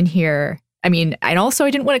lot in here. I mean, and also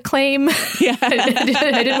I didn't want to claim. Yeah. I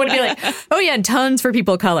didn't want to be like, oh, yeah, and tons for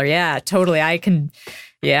people of color. Yeah, totally. I can.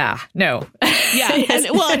 Yeah, no. Yeah. Yes.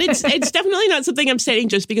 And it's definitely not something I'm saying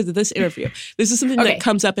just because of this interview. This is something that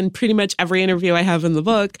comes up in pretty much every interview I have in the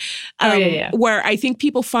book, where I think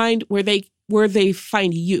people find where they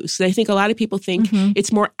find use. And I think a lot of people think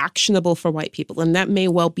it's more actionable for white people, and that may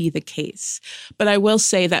well be the case. But I will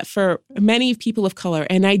say that for many people of color,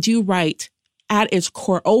 and I do write at its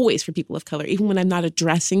core always for people of color, even when I'm not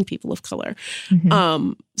addressing people of color.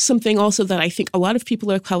 Something also that I think a lot of people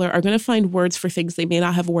of color are going to find words for things they may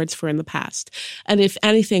not have words for in the past. And if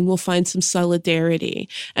anything, we'll find some solidarity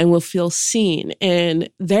and we'll feel seen in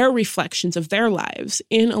their reflections of their lives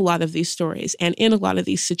in a lot of these stories and in a lot of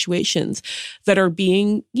these situations that are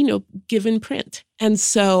being, given print. And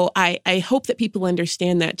so I hope that people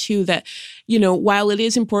understand that too, that, while it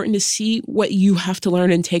is important to see what you have to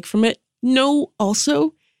learn and take from it, know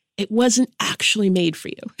also it wasn't actually made for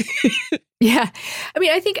you. Yeah. I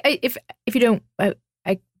mean, I think if you don't,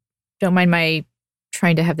 I don't mind my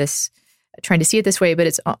trying to see it this way,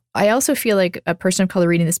 but I also feel like a person of color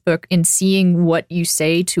reading this book and seeing what you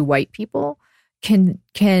say to white people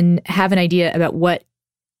can have an idea about what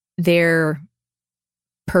they're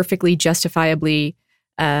perfectly justifiably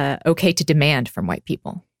okay to demand from white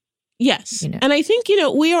people. Yes. And I think,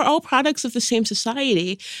 we are all products of the same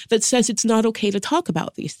society that says it's not okay to talk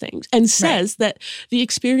about these things and says that the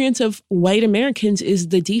experience of white Americans is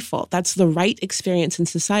the default. That's the right experience in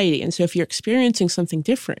society. And so if you're experiencing something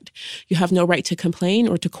different, you have no right to complain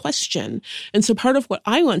or to question. And so part of what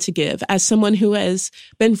I want to give as someone who has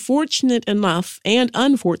been fortunate enough and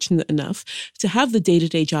unfortunate enough to have the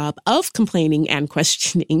day-to-day job of complaining and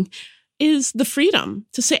questioning is the freedom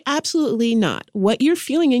to say absolutely not. What you're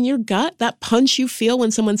feeling in your gut, that punch you feel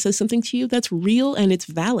when someone says something to you, that's real and it's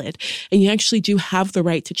valid. And you actually do have the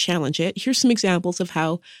right to challenge it. Here's some examples of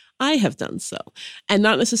how I have done so. And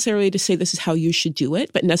not necessarily to say this is how you should do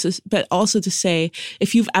it, but also to say,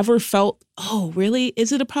 if you've ever felt, oh, really?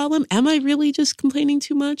 Is it a problem? Am I really just complaining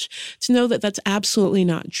too much? To know that that's absolutely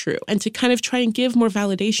not true. And to kind of try and give more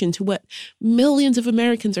validation to what millions of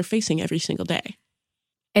Americans are facing every single day.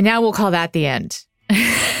 And now we'll call that the end. At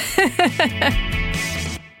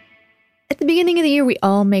the beginning of the year, we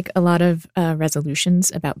all make a lot of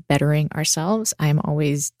resolutions about bettering ourselves. I'm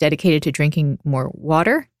always dedicated to drinking more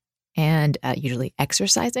water and usually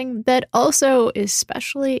exercising. But also,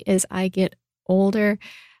 especially as I get older,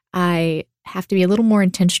 I have to be a little more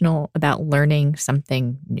intentional about learning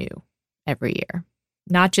something new every year.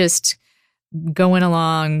 Not just going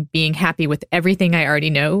along, being happy with everything I already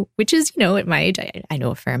know, which is, at my age, I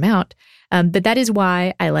know a fair amount. But that is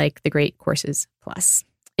why I like the Great Courses Plus.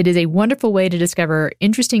 It is a wonderful way to discover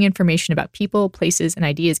interesting information about people, places, and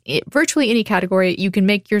ideas. Virtually any category, you can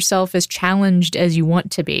make yourself as challenged as you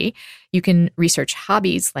want to be. You can research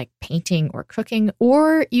hobbies like painting or cooking,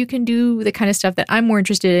 or you can do the kind of stuff that I'm more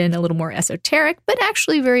interested in, a little more esoteric, but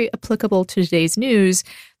actually very applicable to today's news.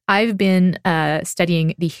 I've been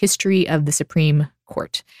studying the history of the Supreme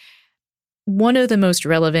Court. One of the most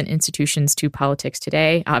relevant institutions to politics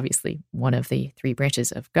today, obviously one of the three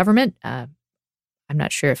branches of government. I'm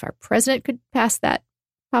not sure if our president could pass that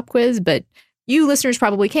pop quiz, but You listeners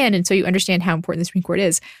probably can, and so you understand how important the Supreme Court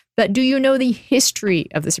is. But do you know the history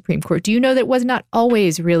of the Supreme Court? Do you know that it was not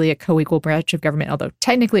always really a co-equal branch of government, although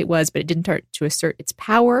technically it was, but it didn't start to assert its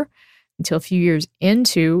power until a few years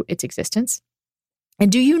into its existence? And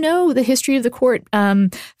do you know the history of the court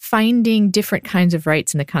finding different kinds of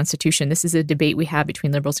rights in the Constitution? This is a debate we have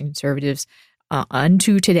between liberals and conservatives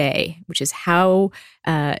unto today, which is how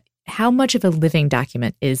much of a living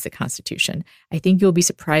document is the Constitution. I think you'll be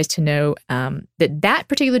surprised to know that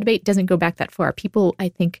particular debate doesn't go back that far. People, I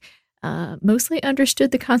think, mostly understood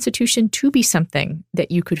the Constitution to be something that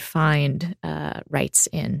you could find rights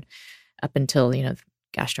in up until,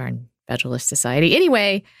 gosh darn Federalist Society.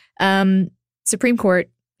 Anyway, Supreme Court,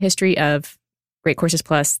 history of Great Courses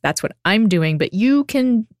Plus, that's what I'm doing. But you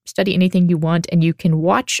can study anything you want, and you can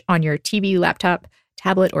watch on your TV, laptop,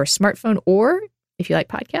 tablet, or smartphone, or if you like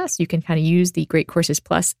podcasts, you can kind of use the Great Courses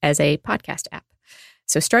Plus as a podcast app.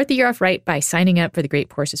 So start the year off right by signing up for the Great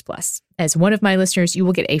Courses Plus. As one of my listeners, you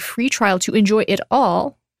will get a free trial to enjoy it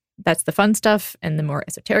all. That's the fun stuff and the more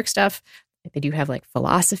esoteric stuff. They do have like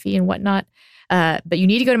philosophy and whatnot. But you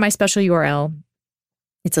need to go to my special URL.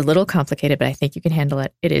 It's a little complicated, but I think you can handle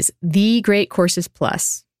it. It is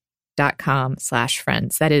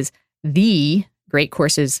thegreatcoursesplus.com/friends. That is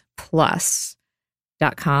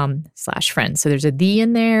thegreatcoursesplus.com/friends. So there's a the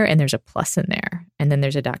in there and there's a plus in there. And then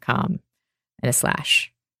there's a .com and a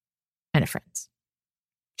slash and a friends.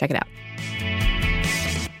 Check it out.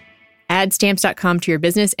 Add Stamps.com to your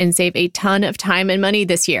business and save a ton of time and money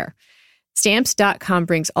this year. Stamps.com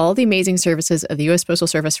brings all the amazing services of the U.S. Postal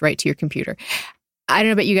Service right to your computer. I don't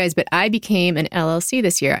know about you guys, but I became an LLC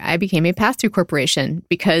this year. I became a pass-through corporation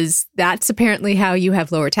because that's apparently how you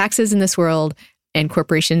have lower taxes in this world, and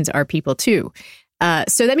corporations are people too.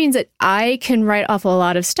 So that means that I can write off a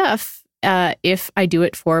lot of stuff if I do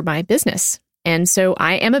it for my business. And so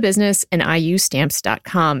I am a business and I use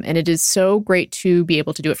Stamps.com. And it is so great to be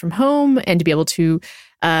able to do it from home and to be able to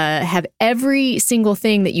have every single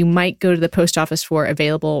thing that you might go to the post office for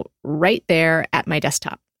available right there at my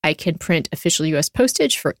desktop. I can print official U.S.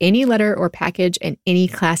 postage for any letter or package and any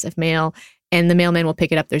class of mail, and the mailman will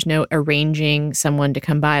pick it up. There's no arranging someone to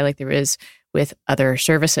come by like there is with other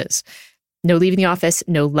services. No leaving the office,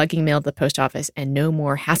 no lugging mail to the post office, and no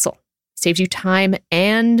more hassle. Saves you time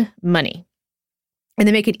and money. And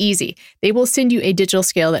they make it easy. They will send you a digital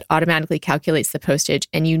scale that automatically calculates the postage,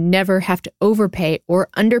 and you never have to overpay or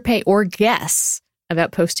underpay or guess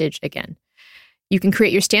about postage again. You can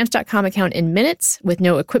create your Stamps.com account in minutes with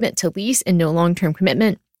no equipment to lease and no long-term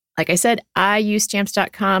commitment. Like I said, I use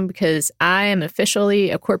Stamps.com because I am officially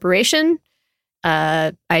a corporation.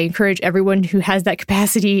 I encourage everyone who has that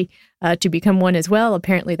capacity to become one as well.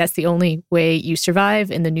 Apparently, that's the only way you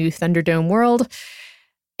survive in the new Thunderdome world.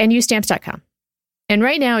 And use Stamps.com. And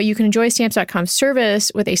right now, you can enjoy Stamps.com's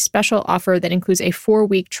service with a special offer that includes a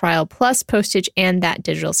 4-week trial plus postage and that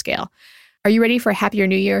digital scale. Are you ready for a happier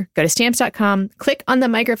new year? Go to Stamps.com, click on the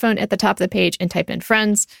microphone at the top of the page and type in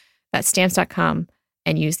friends. That's Stamps.com,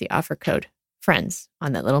 and use the offer code friends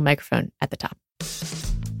on that little microphone at the top.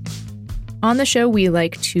 On the show, we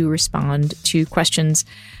like to respond to questions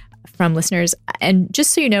from listeners. And just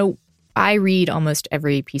so you know, I read almost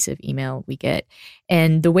every piece of email we get.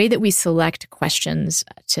 And the way that we select questions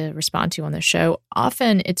to respond to on the show,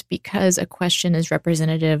 often it's because a question is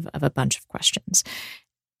representative of a bunch of questions.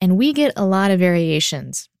 And we get a lot of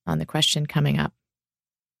variations on the question coming up.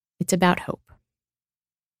 It's about hope.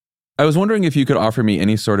 I was wondering if you could offer me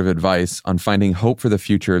any sort of advice on finding hope for the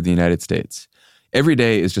future of the United States. Every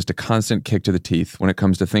day is just a constant kick to the teeth when it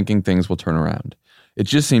comes to thinking things will turn around. It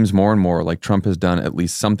just seems more and more like Trump has done at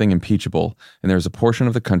least something impeachable, and there's a portion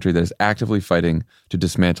of the country that is actively fighting to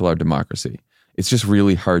dismantle our democracy. It's just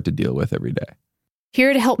really hard to deal with every day.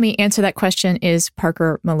 Here to help me answer that question is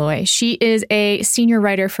Parker Molloy. She is a senior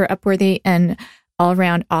writer for Upworthy and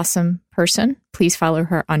all-around awesome person. Please follow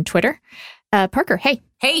her on Twitter. Parker, hey.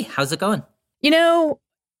 Hey, how's it going?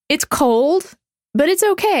 It's cold, but it's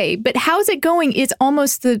okay. But how's it going is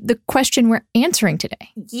almost the question we're answering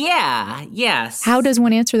today. Yeah, yes. How does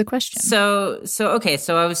one answer the question? So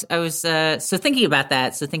I was thinking about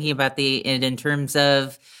that. So thinking about in terms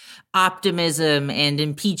of optimism and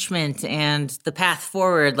impeachment and the path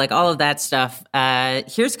forward, like all of that stuff.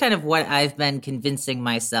 Here's kind of what I've been convincing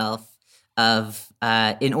myself of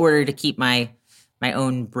in order to keep my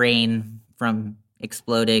own brain from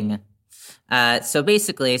exploding.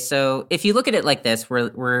 So if you look at it like this,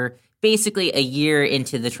 we're basically a year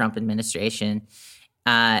into the Trump administration.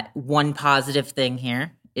 One positive thing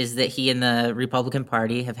here is that he and the Republican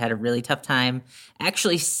Party have had a really tough time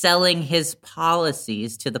actually selling his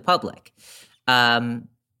policies to the public.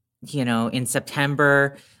 in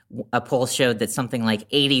September, a poll showed that something like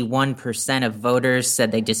 81% of voters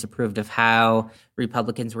said they disapproved of how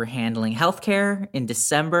Republicans were handling healthcare. In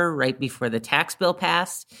December, right before the tax bill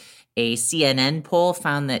passed, a CNN poll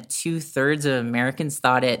found that 2/3 of Americans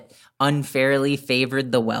thought it unfairly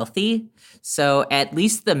favored the wealthy. So at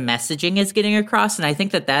least the messaging is getting across, and I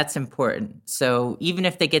think that that's important. So even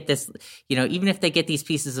if they get this, even if they get these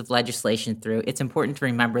pieces of legislation through, it's important to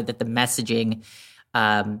remember that the messaging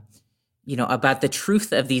about the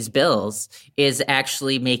truth of these bills is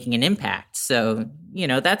actually making an impact. So,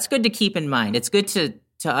 that's good to keep in mind. It's good to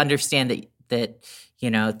understand that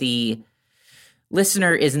the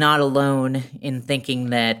listener is not alone in thinking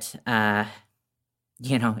that,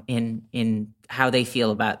 in how they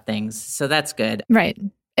feel about things. So that's good. Right.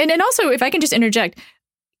 And also, if I can just interject,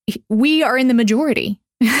 we are in the majority.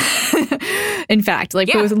 In fact,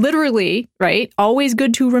 both literally, right? Always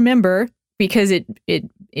good to remember, because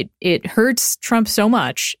it hurts Trump so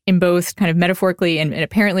much in both kind of metaphorically and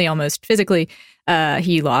apparently almost physically.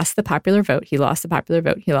 He lost the popular vote. He lost the popular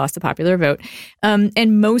vote. He lost the popular vote.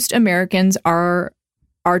 And most Americans are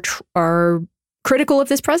critical of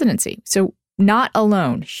this presidency. So not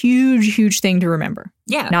alone. Huge thing to remember.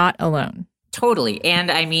 Yeah. Not alone. Totally.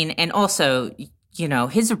 And I mean, and also,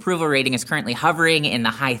 his approval rating is currently hovering in the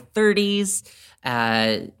high 30s.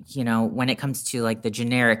 When it comes to the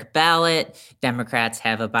generic ballot, Democrats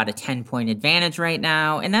have about a 10-point advantage right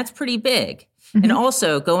now, and that's pretty big. Mm-hmm. And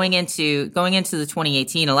also going into the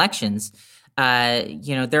 2018 elections,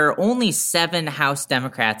 there are only 7 House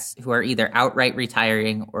Democrats who are either outright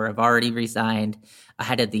retiring or have already resigned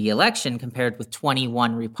ahead of the election, compared with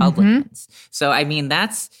 21 Republicans. Mm-hmm. So, I mean,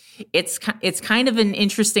 it's kind of an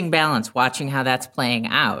interesting balance watching how that's playing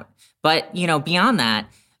out. But, beyond that,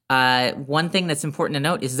 one thing that's important to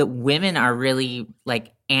note is that women are really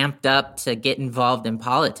amped up to get involved in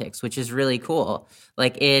politics, which is really cool.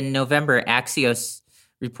 In November, Axios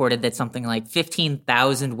reported that something like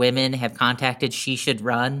 15,000 women have contacted She Should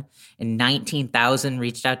Run, and 19,000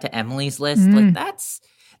 reached out to Emily's List.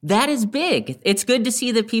 That is big. It's good to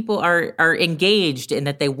see that people are engaged and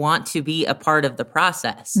that they want to be a part of the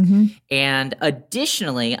process. Mm-hmm. And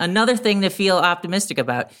additionally, another thing to feel optimistic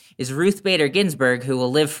about is Ruth Bader Ginsburg, who will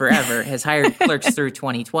live forever, has hired clerks through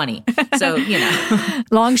 2020. So,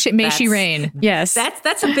 long may she reign. Yes.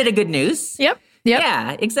 That's a bit of good news. Yep.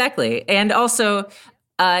 Yeah, exactly. And also,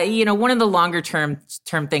 one of the longer term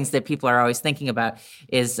things that people are always thinking about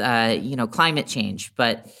is, climate change.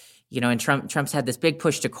 But and Trump's had this big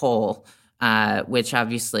push to coal, which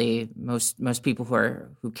obviously most people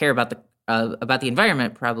who care about the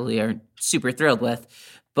environment probably aren't super thrilled with.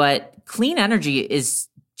 But clean energy is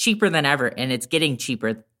cheaper than ever, and it's getting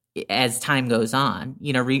cheaper as time goes on.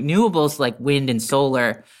 Renewables like wind and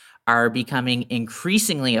solar are becoming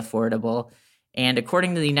increasingly affordable. And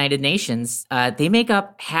according to the United Nations, they make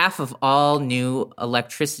up half of all new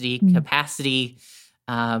electricity capacity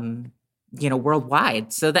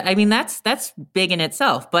worldwide. So that's big in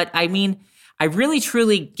itself. But I mean, I really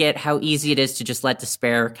truly get how easy it is to just let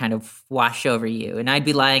despair kind of wash over you. And I'd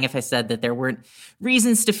be lying if I said that there weren't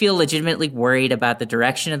reasons to feel legitimately worried about the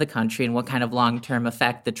direction of the country and what kind of long-term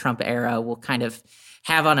effect the Trump era will kind of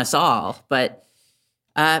have on us all. But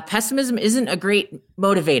pessimism isn't a great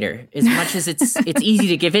motivator as much as it's easy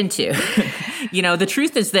to give into. The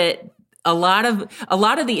truth is that a lot of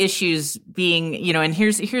the issues being, and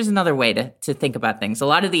here's another way to think about things. A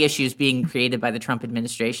lot of the issues being created by the Trump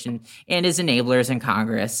administration and his enablers in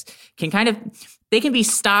Congress can be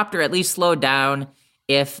stopped or at least slowed down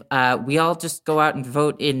if we all just go out and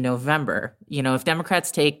vote in November. If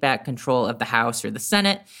Democrats take back control of the House or the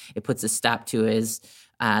Senate, it puts a stop to his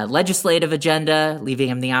legislative agenda, leaving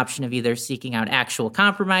him the option of either seeking out actual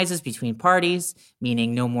compromises between parties,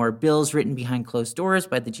 meaning no more bills written behind closed doors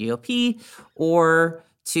by the GOP, or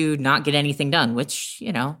to not get anything done, which,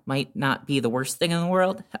 might not be the worst thing in the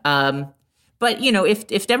world. But,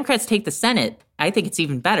 if Democrats take the Senate, I think it's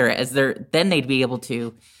even better, as then they'd be able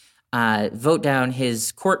to vote down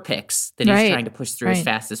his court picks that he's trying to push through as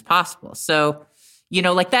fast as possible. So,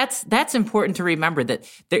 that's important to remember,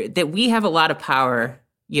 that we have a lot of power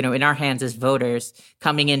in our hands as voters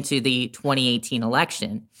coming into the 2018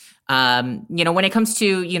 election. When it comes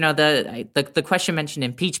to, the question mentioned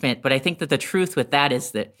impeachment, but I think that the truth with that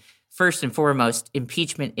is that first and foremost,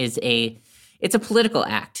 impeachment it's a political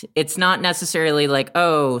act. It's not necessarily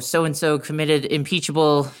so-and-so committed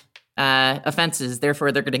impeachable offenses,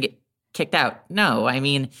 therefore they're going to get kicked out. No, I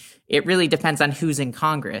mean, it really depends on who's in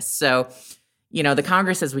Congress. So, the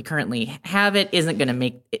Congress as we currently have it isn't going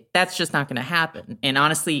to that's just not going to happen. And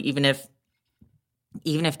honestly, even if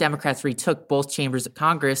even if Democrats retook both chambers of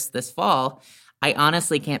Congress this fall, I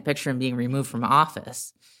honestly can't picture him being removed from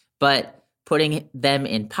office. But putting them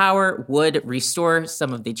in power would restore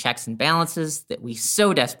some of the checks and balances that we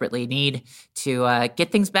so desperately need to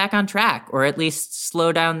get things back on track, or at least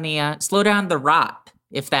slow down the rot.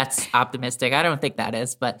 If that's optimistic, I don't think that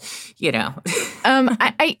is, but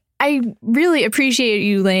I really appreciate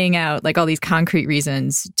you laying out like all these concrete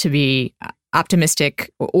reasons to be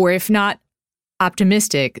optimistic, or if not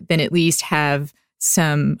optimistic, then at least have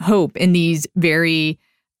some hope in these very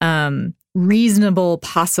reasonable,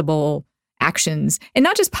 possible actions, and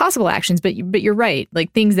not just possible actions, but you're right,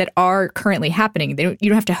 like things that are currently happening. You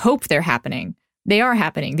don't have to hope they're happening. They are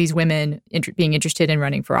happening. These women being interested in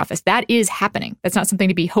running for office, that is happening. That's not something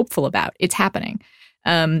to be hopeful about. It's happening.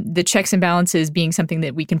 The checks and balances being something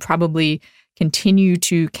that we can probably continue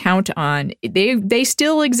to count on. They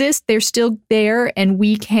still exist. They're still there, and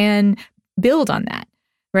we can build on that,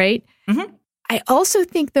 right? Mm-hmm. I also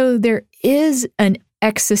think, though, there is an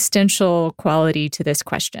existential quality to this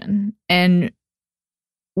question. And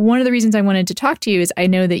one of the reasons I wanted to talk to you is I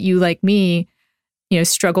know that you, like me,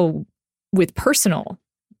 struggle with personal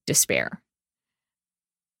despair.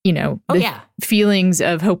 Feelings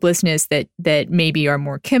of hopelessness that maybe are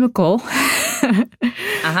more chemical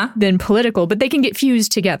than political, but they can get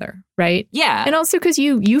fused together, right? Yeah. And also because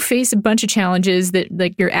you face a bunch of challenges that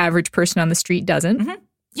like your average person on the street doesn't. Mm-hmm.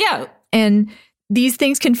 Yeah. And these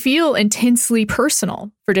things can feel intensely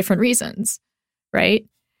personal for different reasons, right?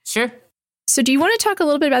 Sure. So do you want to talk a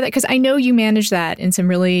little bit about that? Because I know you manage that in some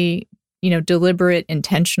really, deliberate,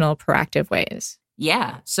 intentional, proactive ways.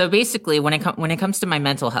 Yeah. So basically, when it comes to my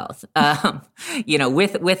mental health,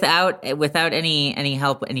 without any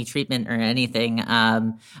help, any treatment or anything,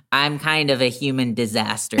 I'm kind of a human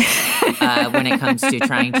disaster when it comes to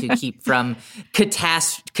trying to keep from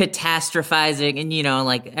catastrophizing and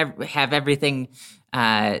have everything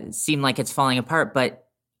seem like it's falling apart. But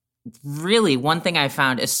really, one thing I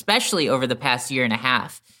found, especially over the past year and a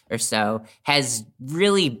half or so, has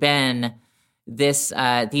really been these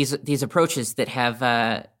approaches that have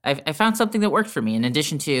I found something that worked for me. In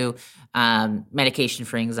addition to medication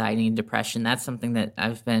for anxiety and depression, that's something that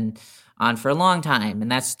I've been on for a long time,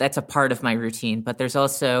 and that's a part of my routine. But there's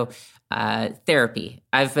also therapy.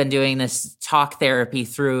 I've been doing this talk therapy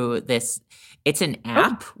through this. It's an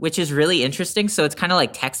app, which is really interesting. So it's kind of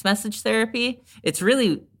like text message therapy. It's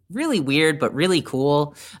really, really weird, but really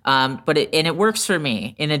cool. But it works for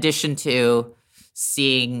me. In addition to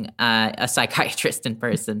seeing a psychiatrist in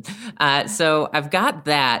person. So I've got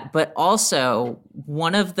that, but also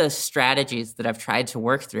one of the strategies that I've tried to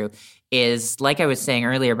work through is, like I was saying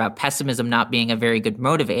earlier about pessimism not being a very good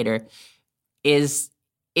motivator, is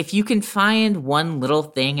if you can find one little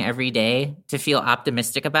thing every day to feel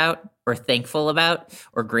optimistic about or thankful about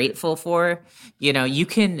or grateful for, you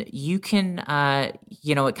can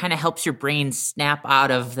it kind of helps your brain snap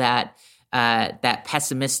out of that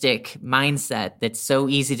pessimistic mindset that's so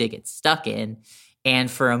easy to get stuck in, and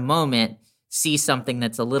for a moment see something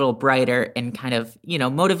that's a little brighter and kind of,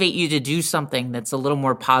 motivate you to do something that's a little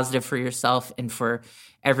more positive for yourself and for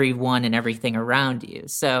everyone and everything around you.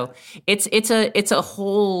 So it's a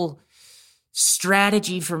whole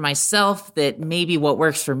strategy for myself that maybe what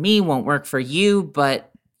works for me won't work for you,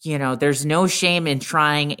 but there's no shame in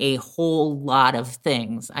trying a whole lot of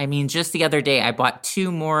things. I mean, just the other day I bought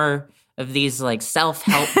 2 more of these like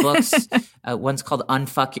self-help books. One's called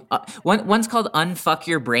Unfuck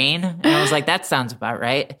Your Brain, and I was like, that sounds about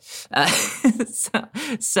right.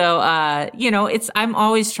 I'm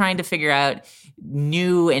always trying to figure out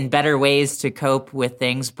new and better ways to cope with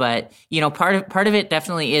things, but part of it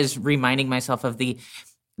definitely is reminding myself of the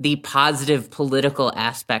positive political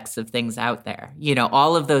aspects of things out there.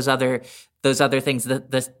 All of those other things,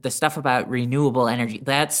 the stuff about renewable energy,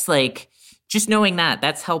 that's like, just knowing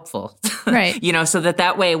that's helpful. Right. So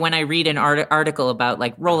that way when I read an article about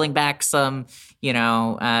like rolling back some,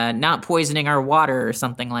 not poisoning our water or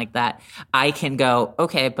something like that, I can go,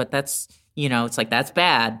 okay, but that's, it's like, that's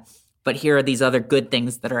bad. But here are these other good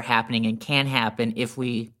things that are happening and can happen if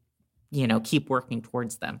we, keep working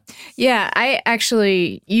towards them. Yeah,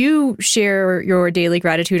 you share your daily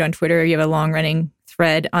gratitude on Twitter. You have a long running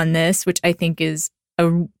thread on this, which I think is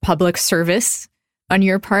a public service on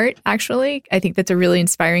your part, actually. I think that's a really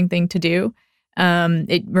inspiring thing to do.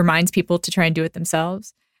 It reminds people to try and do it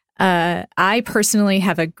themselves. I personally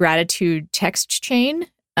have a gratitude text chain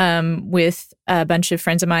with a bunch of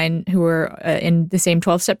friends of mine who are in the same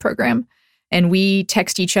 12-step program. And we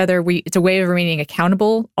text each other. It's a way of remaining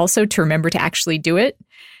accountable, also to remember to actually do it.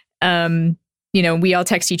 We all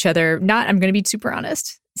text each other, I'm going to be super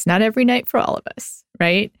honest. It's not every night for all of us,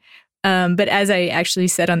 right? But as I actually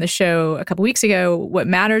said on the show a couple weeks ago, what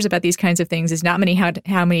matters about these kinds of things is not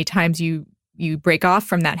how many times you break off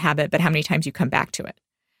from that habit, but how many times you come back to it.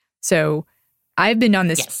 So I've been on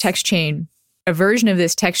this text chain, a version of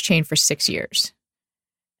this text chain for 6 years.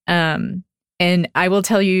 And I will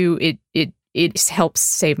tell you, it helps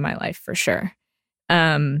save my life for sure.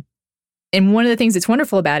 And one of the things that's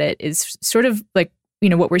wonderful about it is sort of like,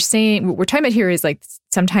 what we're talking about here is like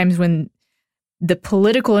sometimes when the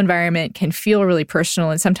political environment can feel really personal,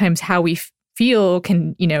 and sometimes how we feel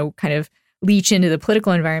can, kind of leach into the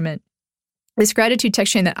political environment. This gratitude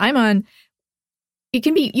text chain that I'm on, you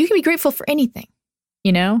can be grateful for anything,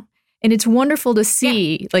 and it's wonderful to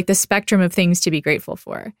see like the spectrum of things to be grateful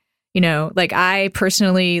for. Like I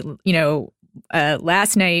personally,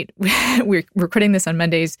 last night, we're recording this on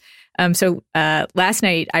Mondays. So last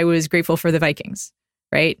night I was grateful for the Vikings,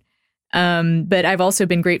 right? But I've also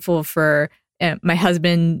been grateful for my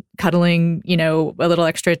husband cuddling, a little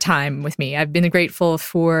extra time with me. I've been grateful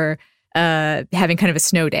for having kind of a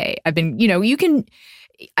snow day. I've been,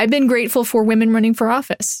 I've been grateful for women running for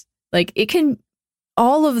office. Like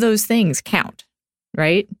all of those things count,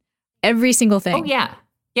 right? Every single thing. Oh yeah.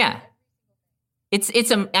 Yeah. It's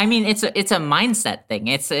a mindset thing.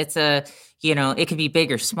 It's a, it could be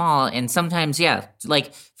big or small. And sometimes,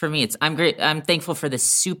 like for me, I'm thankful for the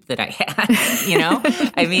soup that I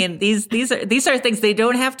had, I mean, these are things, they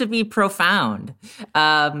don't have to be profound.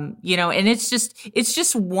 And it's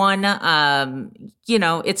just one,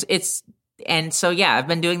 and so, I've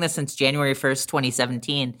been doing this since January 1st,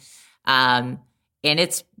 2017. And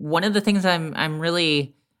it's one of the things I'm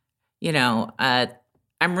really,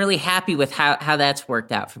 I'm really happy with how that's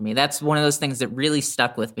worked out for me. That's one of those things that really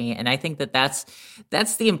stuck with me. And I think that's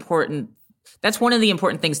one of the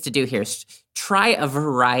important things to do here is try a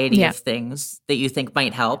variety of things that you think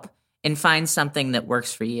might help and find something that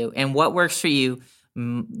works for you. And what works for you,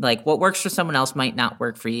 like what works for someone else might not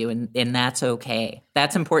work for you. And that's okay.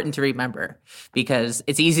 That's important to remember, because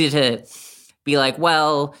it's easy to be like,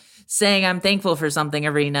 well, saying I'm thankful for something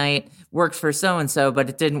every night worked for so-and-so, but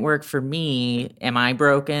it didn't work for me. Am I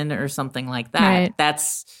broken or something like that? Right.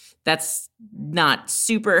 That's not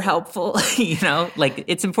super helpful. Like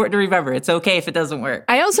it's important to remember it's okay if it doesn't work.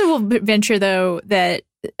 I also will venture though that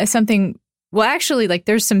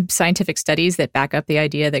there's some scientific studies that back up the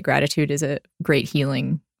idea that gratitude is a great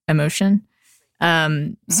healing emotion.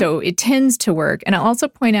 So it tends to work. And I'll also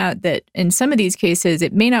point out that in some of these cases,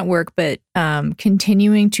 it may not work, but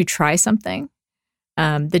continuing to try something,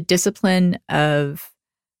 the discipline of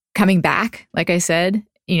coming back, like I said,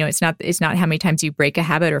 it's not how many times you break a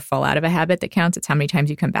habit or fall out of a habit that counts. It's how many times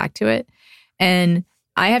you come back to it. And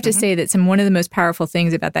I have to say that one of the most powerful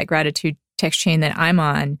things about that gratitude text chain that I'm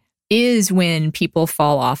on is when people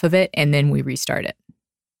fall off of it and then we restart it.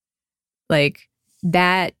 Like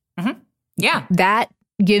that. Yeah. That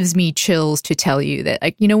gives me chills to tell you that,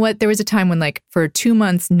 like, you know what? There was a time when, like, for 2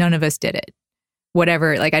 months, none of us did it.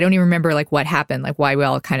 Whatever. Like, I don't even remember, like, what happened, like, why we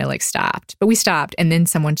all kind of, like, stopped. But we stopped, and then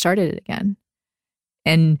someone started it again.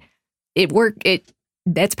 And it worked.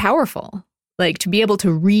 That's powerful. Like, to be able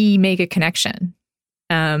to remake a connection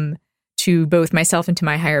to both myself and to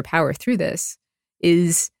my higher power through this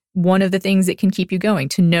is one of the things that can keep you going.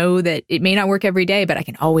 To know that it may not work every day, but I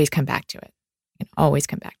can always come back to it. I can always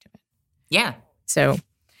come back to it. Yeah. So.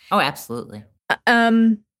 Oh, absolutely.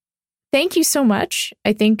 Thank you so much.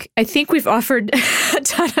 I think we've offered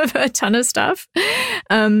a ton of stuff.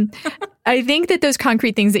 I think that those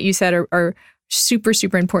concrete things that you said are super,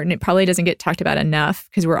 super important. It probably doesn't get talked about enough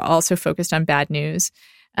because we're also focused on bad news.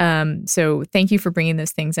 So thank you for bringing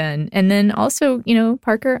those things in. And then also,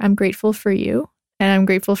 Parker, I'm grateful for you, and I'm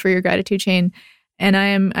grateful for your gratitude chain, and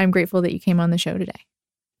I'm grateful that you came on the show today.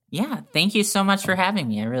 Yeah, thank you so much for having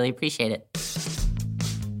me. I really appreciate it.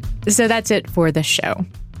 So that's it for the show.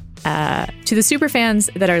 To the super fans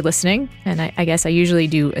that are listening, and I guess I usually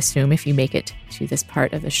do assume if you make it to this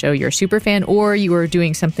part of the show, you're a super fan, or you are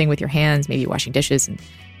doing something with your hands, maybe washing dishes, and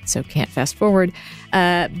so can't fast forward.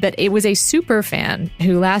 But it was a super fan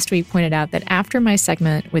who last week pointed out that after my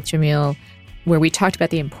segment with Jamil, where we talked about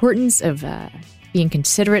the importance of being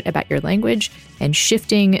considerate about your language and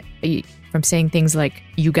shifting from saying things like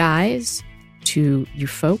you guys to you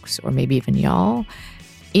folks, or maybe even y'all.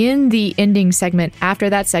 In the ending segment, after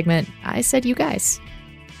that segment, I said you guys.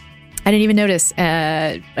 I didn't even notice.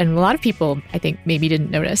 And a lot of people, I think, maybe didn't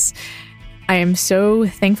notice. I am so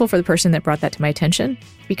thankful for the person that brought that to my attention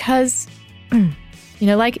because,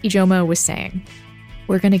 like Ijeoma was saying,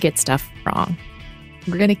 we're going to get stuff wrong.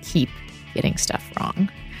 We're going to keep getting stuff wrong.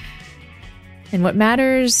 And what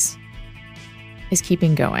matters is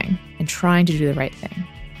keeping going and trying to do the right thing.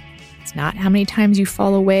 It's not how many times you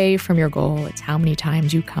fall away from your goal, it's how many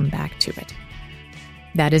times you come back to it.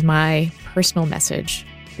 That is my personal message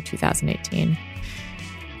for 2018.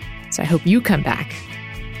 So I hope you come back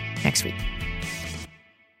next week.